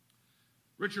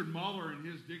 Richard Muller, in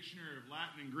his Dictionary of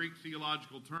Latin and Greek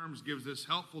Theological Terms, gives this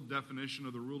helpful definition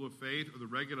of the rule of faith, or the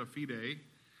regula fide.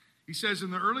 He says,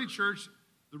 in the early church,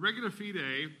 the regula fide,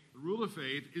 the rule of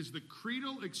faith, is the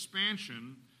creedal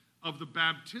expansion of the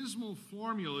baptismal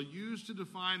formula used to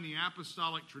define the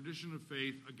apostolic tradition of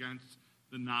faith against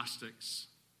the Gnostics.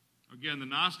 Again, the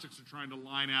Gnostics are trying to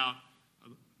line out.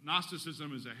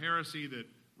 Gnosticism is a heresy that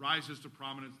rises to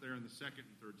prominence there in the 2nd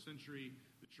and 3rd century.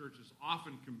 The church is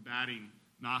often combating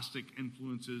Gnostic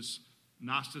influences.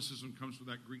 Gnosticism comes from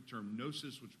that Greek term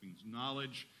gnosis, which means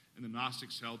knowledge, and the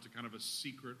Gnostics held to kind of a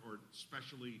secret or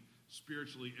specially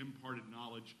spiritually imparted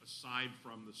knowledge aside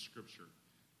from the Scripture.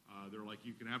 They're like,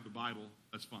 you can have the Bible,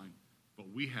 that's fine, but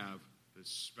we have this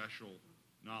special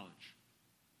knowledge.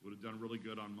 Would have done really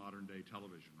good on modern day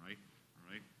television, right? All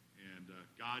right, and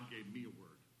God gave me a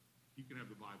word. You can have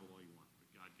the Bible all you want, but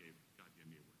God gave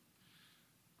me a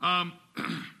word.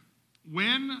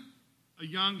 When a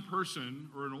young person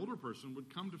or an older person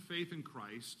would come to faith in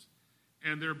Christ,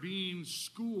 and they're being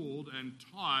schooled and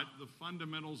taught the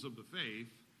fundamentals of the faith,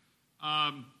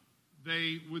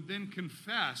 they would then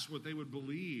confess what they would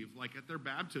believe, like at their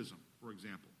baptism, for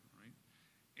example.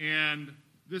 Right? And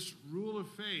this rule of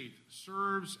faith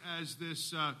serves as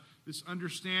this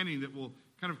understanding that will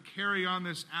kind of carry on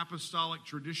this apostolic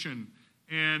tradition.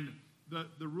 And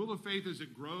the rule of faith, as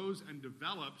it grows and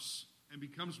develops and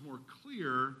becomes more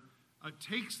clear,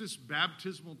 takes this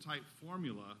baptismal type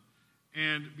formula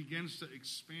and begins to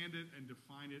expand it and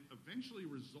define it, eventually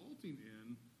resulting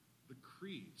in the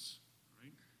creeds,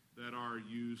 right, that are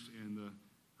used in the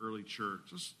early church.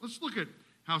 Let's look at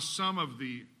how some of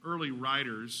the early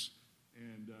writers,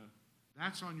 and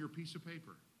that's on your piece of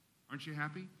paper. Aren't you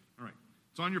happy? All right.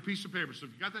 It's on your piece of paper. So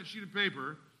if you got that sheet of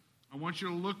paper, I want you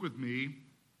to look with me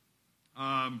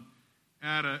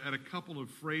at a couple of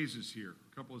phrases here,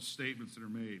 a couple of statements that are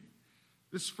made.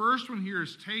 This first one here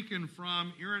is taken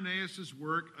from Irenaeus'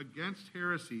 work Against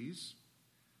Heresies.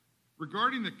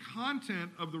 Regarding the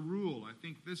content of the rule, I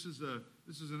think this is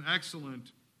an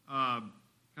excellent kind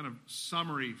of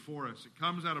summary for us. It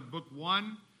comes out of Book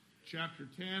 1, Chapter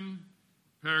 10,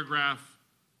 Paragraph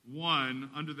 1,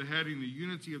 under the heading, The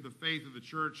Unity of the Faith of the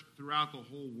Church Throughout the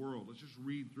Whole World. Let's just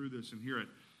read through this and hear it.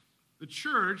 The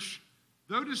church,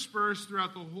 though dispersed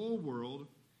throughout the whole world,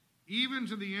 even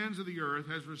to the ends of the earth,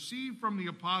 has received from the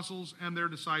apostles and their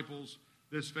disciples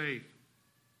this faith.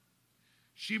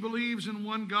 She believes in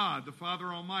one God, the Father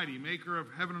Almighty, maker of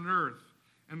heaven and earth,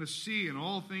 and the sea and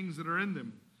all things that are in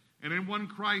them, and in one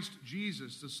Christ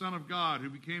Jesus, the Son of God, who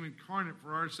became incarnate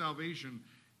for our salvation,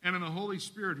 and in the Holy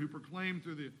Spirit, who proclaimed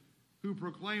through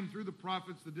the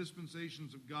prophets the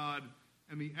dispensations of God,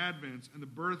 and the advents, and the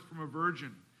birth from a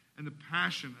virgin, and the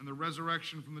passion and the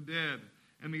resurrection from the dead,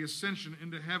 and the ascension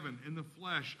into heaven in the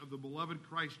flesh of the beloved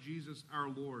Christ Jesus our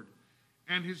Lord,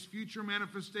 and his future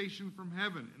manifestation from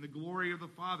heaven in the glory of the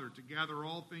Father, to gather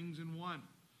all things in one,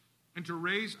 and to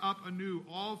raise up anew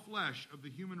all flesh of the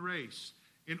human race,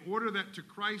 in order that to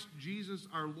Christ Jesus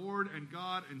our Lord and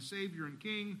God and Savior and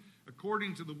King,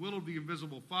 according to the will of the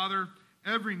invisible Father,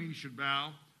 every knee should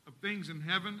bow, of things in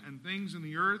heaven and things in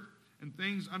the earth and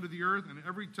things under the earth, and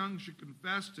every tongue should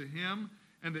confess to him,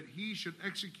 and that he should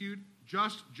execute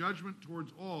just judgment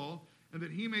towards all, and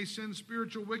that he may send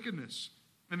spiritual wickedness,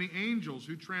 and the angels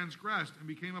who transgressed and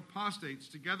became apostates,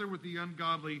 together with the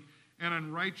ungodly and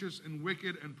unrighteous and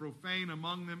wicked and profane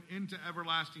among them, into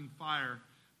everlasting fire,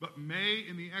 but may,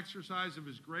 in the exercise of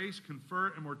his grace,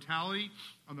 confer immortality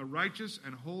on the righteous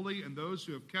and holy and those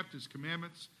who have kept his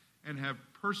commandments and have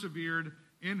persevered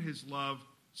in his love,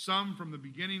 some from the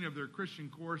beginning of their Christian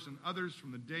course and others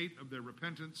from the date of their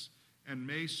repentance, and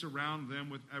may surround them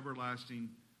with everlasting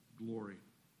glory.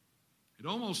 It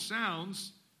almost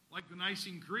sounds like the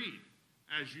Nicene Creed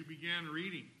as you began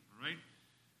reading, all right?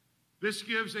 This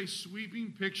gives a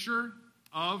sweeping picture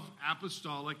of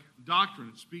apostolic doctrine.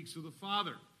 It speaks of the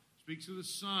Father, speaks of the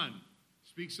Son,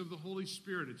 speaks of the Holy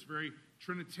Spirit. It's very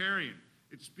Trinitarian.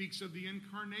 It speaks of the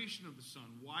incarnation of the Son,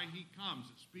 why he comes.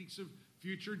 It speaks of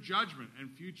future judgment and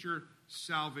future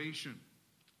salvation.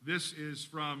 This is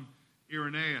from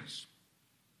Irenaeus.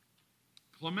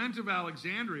 Clement of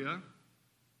Alexandria,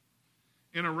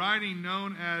 in a writing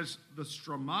known as the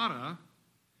Stramata,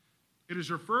 it is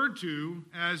referred to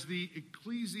as the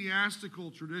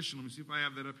ecclesiastical tradition. Let me see if I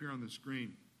have that up here on the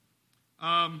screen.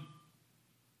 No,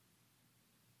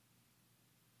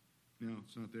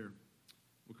 it's not there.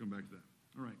 We'll come back to that.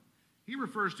 All right. He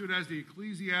refers to it as the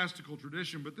ecclesiastical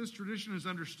tradition, but this tradition is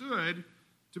understood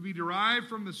to be derived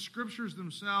from the scriptures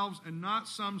themselves and not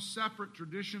some separate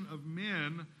tradition of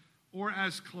men, or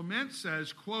as Clement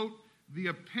says, quote, the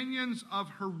opinions of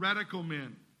heretical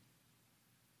men.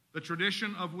 The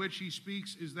tradition of which he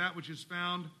speaks is that which is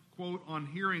found, quote, on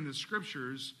hearing the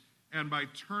scriptures and by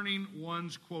turning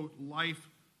one's, quote, life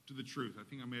to the truth. I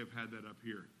think I may have had that up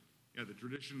here. Yeah, the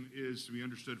tradition is to be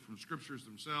understood from scriptures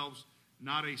themselves,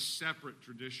 not a separate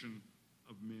tradition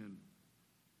of men.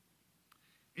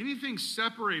 Anything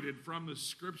separated from the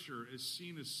scripture is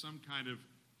seen as some kind of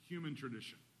human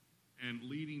tradition and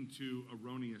leading to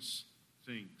erroneous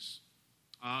things.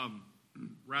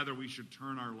 Rather, we should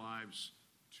turn our lives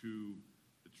to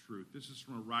the truth. This is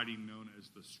from a writing known as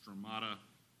the Stramata,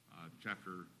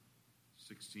 chapter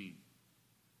 16.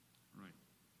 All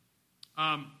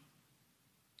right.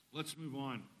 Let's move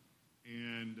on,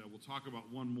 and we'll talk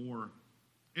about one more.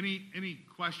 Any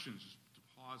questions? Just to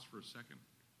pause for a second.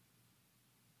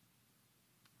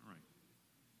 All right.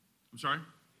 I'm sorry?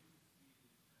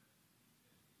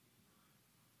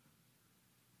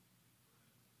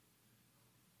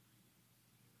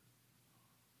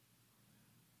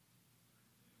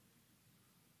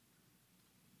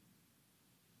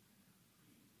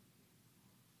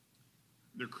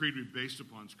 Their creed would be based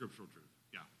upon scriptural truth.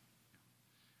 Yeah.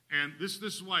 And this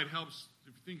is why it helps,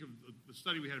 if you think of the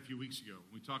study we had a few weeks ago,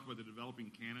 when we talked about the developing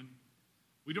canon.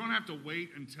 We don't have to wait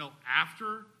until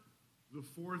after the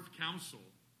Fourth Council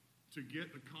to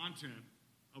get the content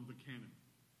of the canon.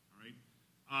 All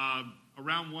right?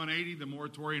 Around 180, the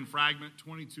Moratorian fragment,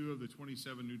 22 of the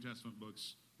 27 New Testament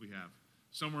books we have.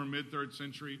 Somewhere in mid-3rd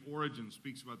century, Origen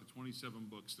speaks about the 27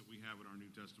 books that we have in our New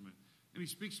Testament. And he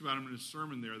speaks about them in his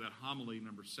sermon there, that homily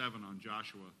number 7 on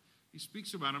Joshua. He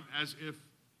speaks about them as if,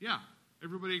 yeah,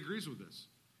 everybody agrees with this.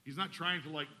 He's not trying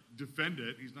to, defend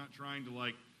it. He's not trying to,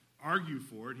 argue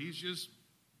for it. He's just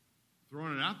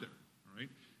throwing it out there, all right?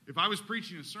 If I was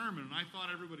preaching a sermon and I thought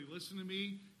everybody listening to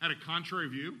me had a contrary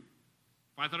view,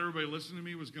 if I thought everybody listening to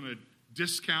me was going to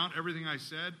discount everything I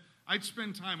said, I'd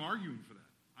spend time arguing for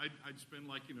that. I'd spend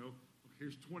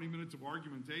here's 20 minutes of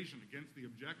argumentation against the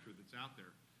objector that's out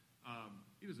there.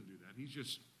 He doesn't do that. He's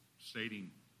just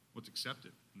stating what's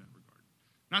accepted in that regard.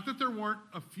 Not that there weren't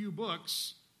a few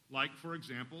books, like, for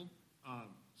example,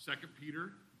 2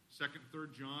 Peter, 2nd,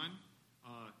 3rd John,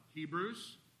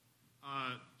 Hebrews.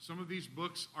 Some of these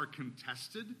books are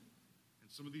contested, and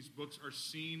some of these books are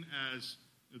seen as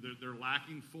they're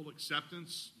lacking full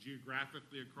acceptance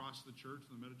geographically across the church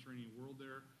in the Mediterranean world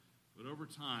there. But over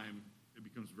time, it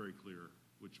becomes very clear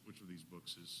which of these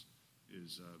books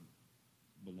is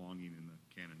belonging in the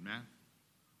canon. Matt?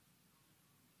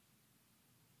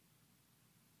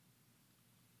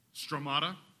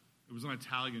 Stromata. It was an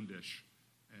Italian dish,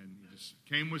 and it just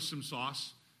came with some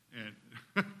sauce.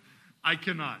 And I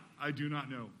do not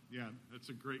know. Yeah, that's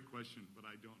a great question, but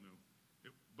I don't know.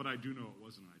 But I do know it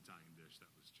wasn't an Italian dish. That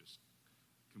was just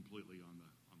completely on the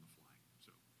fly.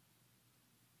 So,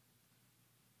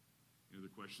 any other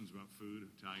questions about food,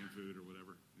 Italian food or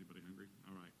whatever? Anybody hungry?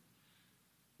 All right.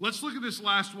 Let's look at this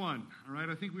last one. All right.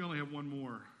 I think we only have one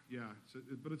more. Yeah,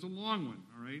 but it's a long one.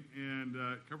 All right, and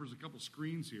it covers a couple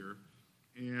screens here,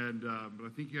 and but I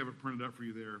think you have it printed up for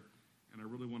you there, and I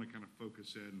really want to kind of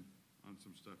focus in on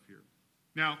some stuff here.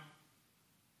 Now,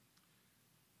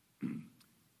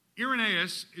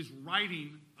 Irenaeus is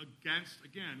writing against,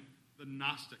 again, the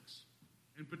Gnostics,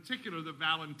 in particular the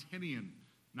Valentinian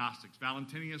Gnostics.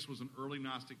 Valentinius was an early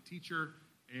Gnostic teacher,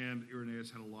 and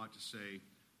Irenaeus had a lot to say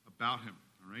about him,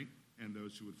 all right, and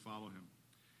those who would follow him.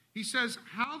 He says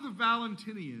how the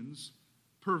Valentinians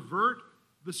pervert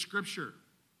the Scripture.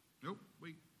 Nope,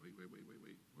 wait. What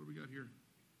do we got here?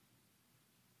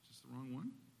 Is this the wrong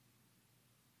one?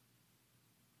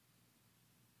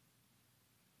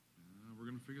 We're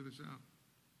going to figure this out.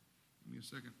 Give me a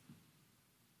second.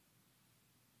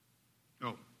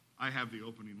 Oh, I have the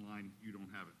opening line. You don't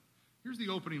have it. Here's the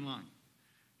opening line.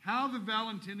 How the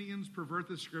Valentinians pervert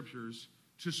the Scriptures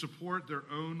to support their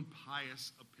own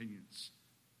pious opinions.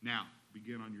 Now,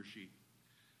 begin on your sheet.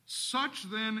 Such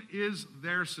then is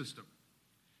their system,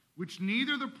 which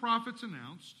neither the prophets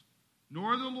announced,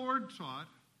 nor the Lord taught,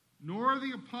 nor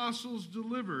the apostles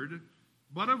delivered,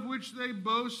 but of which they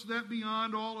boast that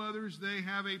beyond all others they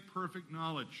have a perfect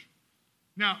knowledge.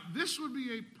 Now, this would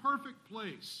be a perfect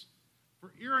place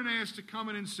for Irenaeus to come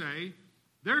in and say,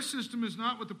 their system is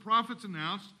not what the prophets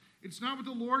announced, it's not what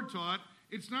the Lord taught,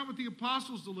 it's not what the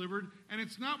apostles delivered, and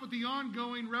it's not what the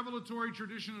ongoing revelatory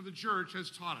tradition of the church has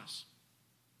taught us.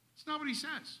 It's not what he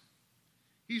says.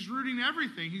 He's rooting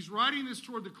everything. He's writing this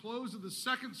toward the close of the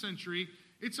 2nd century.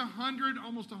 It's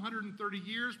almost 130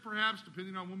 years, perhaps,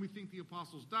 depending on when we think the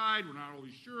apostles died. We're not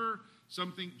always sure.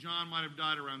 Some think John might have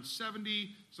died around 70.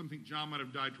 Some think John might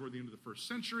have died toward the end of the 1st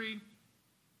century.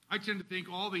 I tend to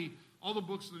think all the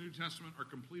books of the New Testament are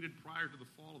completed prior to the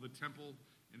fall of the temple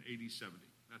in AD 70.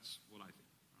 That's what I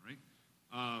think, all right?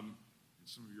 And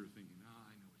some of you are thinking,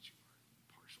 I know what you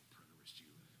are, partial preterist you.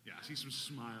 Yeah, I see some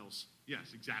smiles.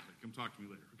 Yes, exactly. Come talk to me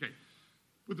later. Okay.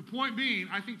 But the point being,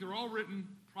 I think they're all written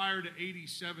prior to AD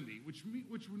 70, which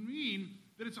would mean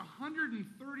that it's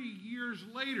 130 years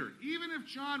later. Even if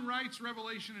John writes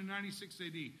Revelation in 96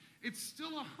 AD, it's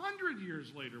still 100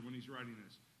 years later when he's writing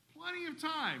this. Plenty of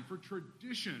time for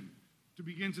tradition to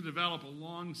begin to develop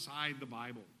alongside the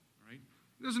Bible, right?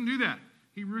 He doesn't do that.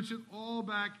 He roots it all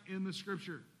back in the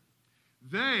Scripture.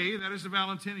 They, that is the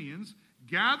Valentinians,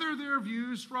 gather their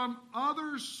views from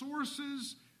other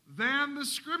sources than the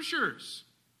Scriptures.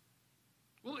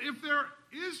 Well, if there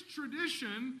is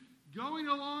tradition going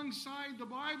alongside the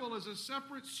Bible as a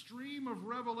separate stream of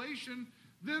revelation,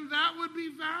 then that would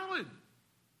be valid.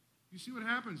 You see what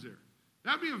happens there?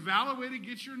 That would be a valid way to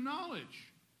get your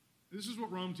knowledge. This is what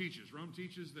Rome teaches. Rome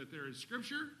teaches that there is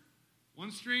Scripture,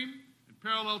 one stream, and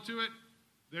parallel to it,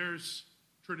 there's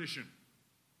tradition.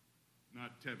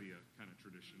 Not Tevye kind of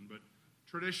tradition, but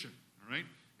tradition, all right?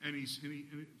 and he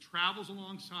travels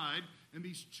alongside, and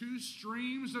these two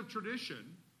streams of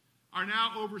tradition are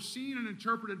now overseen and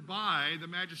interpreted by the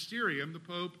magisterium, the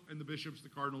Pope and the bishops, the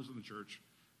cardinals in the church,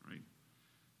 right?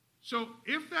 So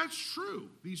if that's true,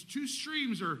 these two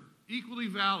streams are equally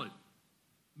valid,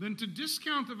 then to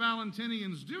discount the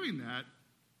Valentinians doing that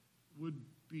would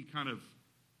be kind of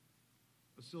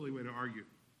a silly way to argue.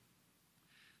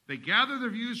 They gather their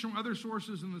views from other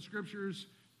sources in the scriptures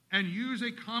and use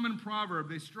a common proverb.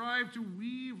 They strive to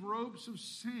weave ropes of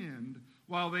sand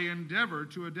while they endeavor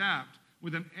to adapt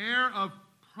with an air of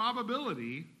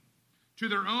probability to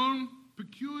their own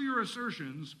peculiar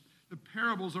assertions the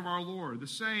parables of our Lord, the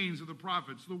sayings of the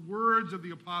prophets, the words of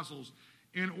the apostles,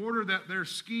 in order that their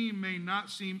scheme may not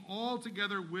seem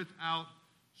altogether without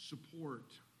support.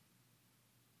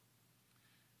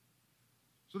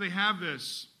 So they have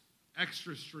this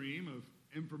extra stream of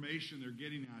information they're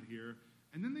getting out here,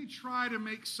 and then they try to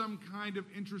make some kind of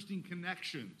interesting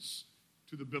connections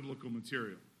to the biblical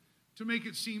material to make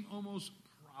it seem almost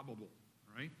probable,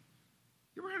 right?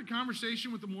 You ever had a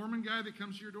conversation with the Mormon guy that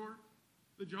comes to your door?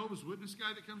 The Jehovah's Witness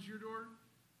guy that comes to your door?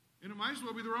 And it might as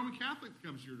well be the Roman Catholic that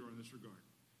comes to your door in this regard.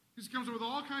 Because he comes up with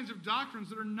all kinds of doctrines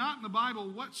that are not in the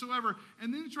Bible whatsoever,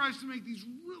 and then tries to make these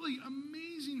really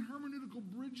amazing hermeneutical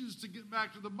bridges to get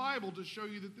back to the Bible to show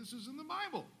you that this is in the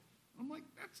Bible. I'm like,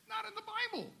 that's not in the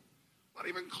Bible. Not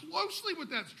even closely what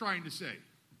that's trying to say.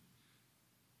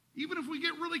 Even if we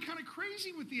get really kind of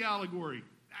crazy with the allegory,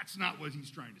 that's not what he's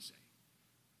trying to say.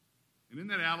 And in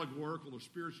that allegorical or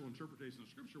spiritual interpretation of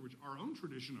Scripture, which our own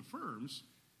tradition affirms,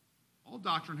 all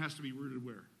doctrine has to be rooted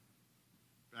where?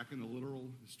 Back in the literal,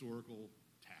 historical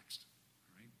text.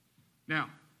 Right? Now,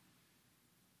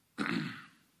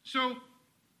 so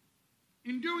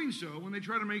in doing so, when they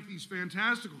try to make these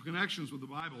fantastical connections with the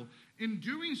Bible, in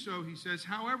doing so, he says,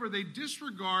 however, they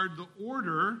disregard the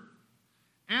order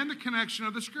and the connection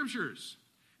of the Scriptures.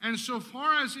 And so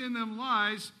far as in them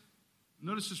lies,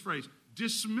 notice this phrase,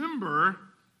 dismember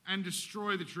and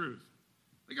destroy the truth.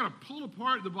 They got to pull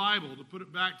apart the Bible to put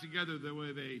it back together the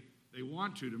way they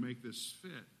want to make this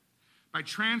fit. By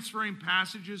transferring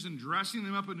passages and dressing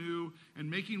them up anew and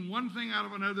making one thing out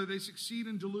of another, they succeed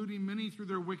in deluding many through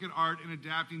their wicked art in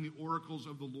adapting the oracles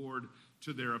of the Lord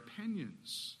to their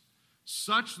opinions.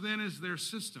 Such then is their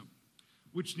system,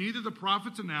 which neither the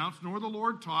prophets announced, nor the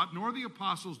Lord taught, nor the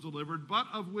apostles delivered, but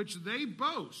of which they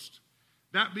boast,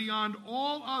 that beyond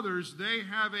all others they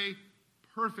have a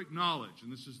perfect knowledge.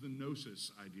 And this is the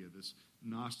gnosis idea, this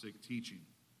Gnostic teaching.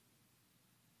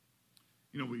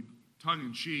 You know, we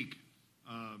tongue-in-cheek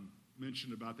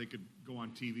mentioned about they could go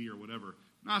on TV or whatever.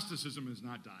 Gnosticism has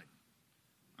not died.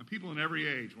 And people in every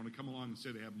age want to come along and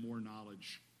say they have more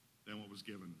knowledge than what was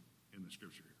given in the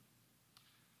Scripture here.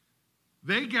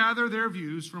 They gather their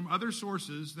views from other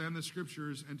sources than the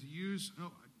Scriptures and to use...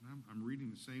 Oh, I'm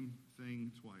reading the same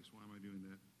thing twice. Why am I doing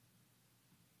that?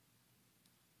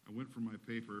 I went from my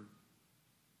paper.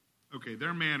 Okay,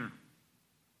 their manner.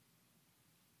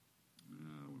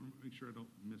 I want to make sure I don't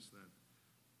miss that.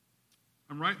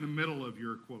 I'm right in the middle of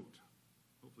your quote.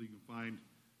 Hopefully you can find,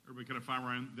 everybody kind of find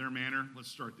where I'm, their manner. Let's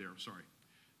start there, sorry.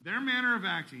 Their manner of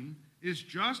acting is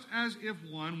just as if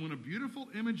one, when a beautiful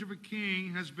image of a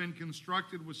king has been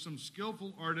constructed with some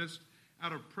skillful artist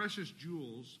out of precious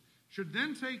jewels, should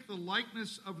then take the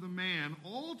likeness of the man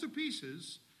all to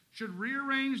pieces, should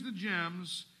rearrange the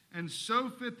gems, and so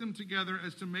fit them together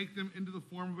as to make them into the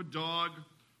form of a dog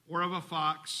or of a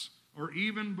fox, or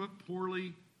even but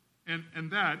poorly,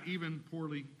 and that even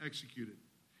poorly executed.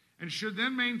 And should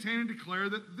then maintain and declare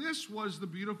that this was the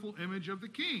beautiful image of the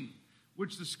king,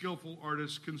 which the skillful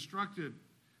artist constructed,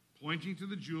 pointing to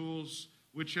the jewels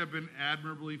which have been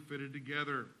admirably fitted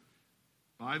together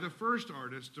by the first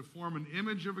artist to form an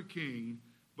image of a king,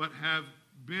 but have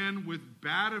been with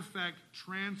bad effect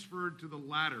transferred to the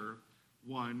latter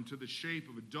one to the shape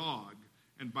of a dog,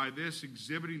 and by this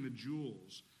exhibiting the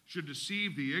jewels, should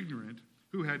deceive the ignorant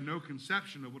who had no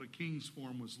conception of what a king's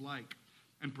form was like,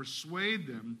 and persuade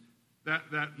them that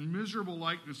that miserable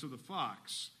likeness of the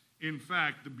fox is in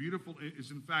fact the beautiful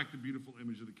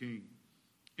image of the king.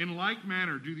 In like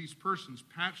manner do these persons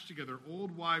patch together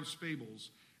old wives'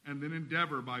 fables, and then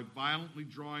endeavor by violently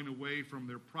drawing away from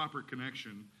their proper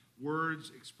connection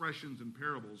words, expressions, and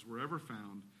parables wherever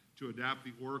found to adapt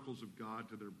the oracles of God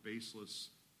to their baseless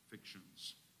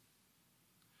fictions.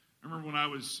 I remember when I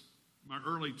was in my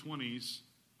early 20s,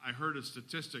 I heard a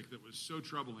statistic that was so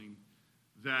troubling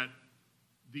that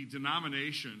the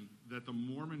denomination that the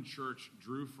Mormon Church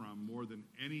drew from more than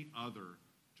any other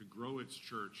to grow its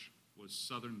church was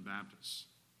Southern Baptists.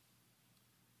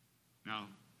 Now,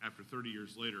 after 30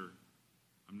 years later,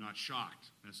 I'm not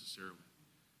shocked necessarily.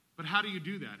 But how do you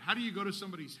do that? How do you go to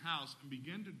somebody's house and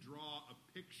begin to draw a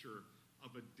picture of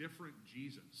a different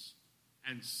Jesus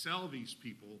and sell these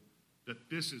people that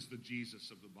this is the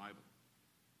Jesus of the Bible?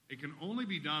 It can only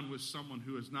be done with someone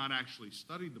who has not actually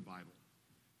studied the Bible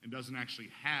and doesn't actually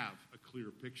have a clear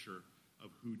picture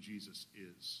of who Jesus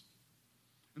is.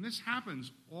 And this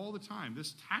happens all the time.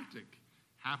 This tactic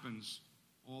happens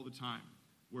all the time,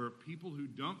 where people who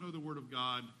don't know the Word of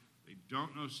God, they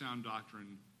don't know sound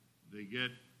doctrine, they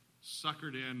get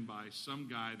suckered in by some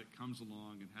guy that comes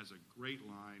along and has a great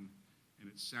line, and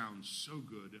it sounds so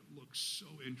good, it looks so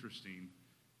interesting,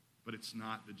 but it's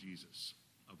not the Jesus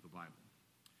of the Bible.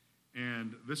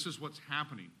 And this is what's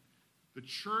happening. The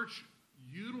church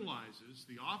utilizes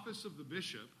the office of the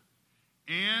bishop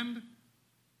and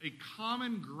a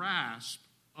common grasp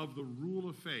of the rule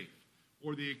of faith,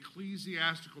 or the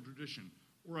ecclesiastical tradition,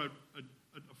 or a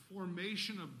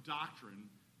formation of doctrine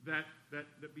that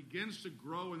begins to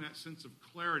grow in that sense of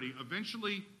clarity,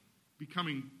 eventually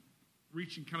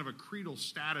reaching kind of a creedal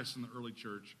status in the early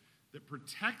church that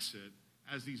protects it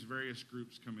as these various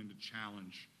groups come in to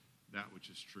challenge that which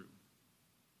is true.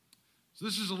 So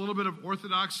this is a little bit of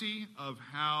orthodoxy, of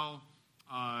how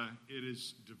it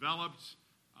is developed,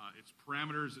 its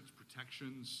parameters, its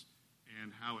protections,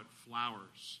 and how it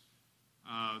flowers.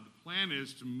 The plan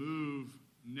is to move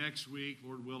next week,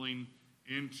 Lord willing,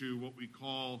 into what we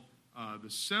call the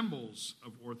symbols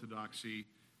of orthodoxy,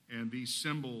 and these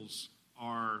symbols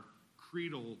are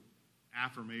creedal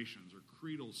affirmations or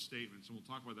creedal statements, and we'll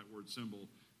talk about that word symbol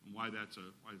and why that's a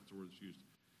word that's used.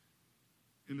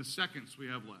 In the seconds we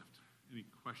have left, any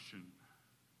question,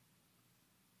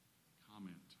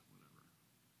 comment, whatever?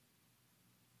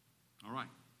 All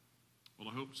right. Well,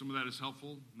 I hope some of that is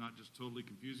helpful, not just totally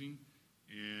confusing,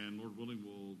 and Lord willing,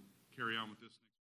 we'll carry on with this.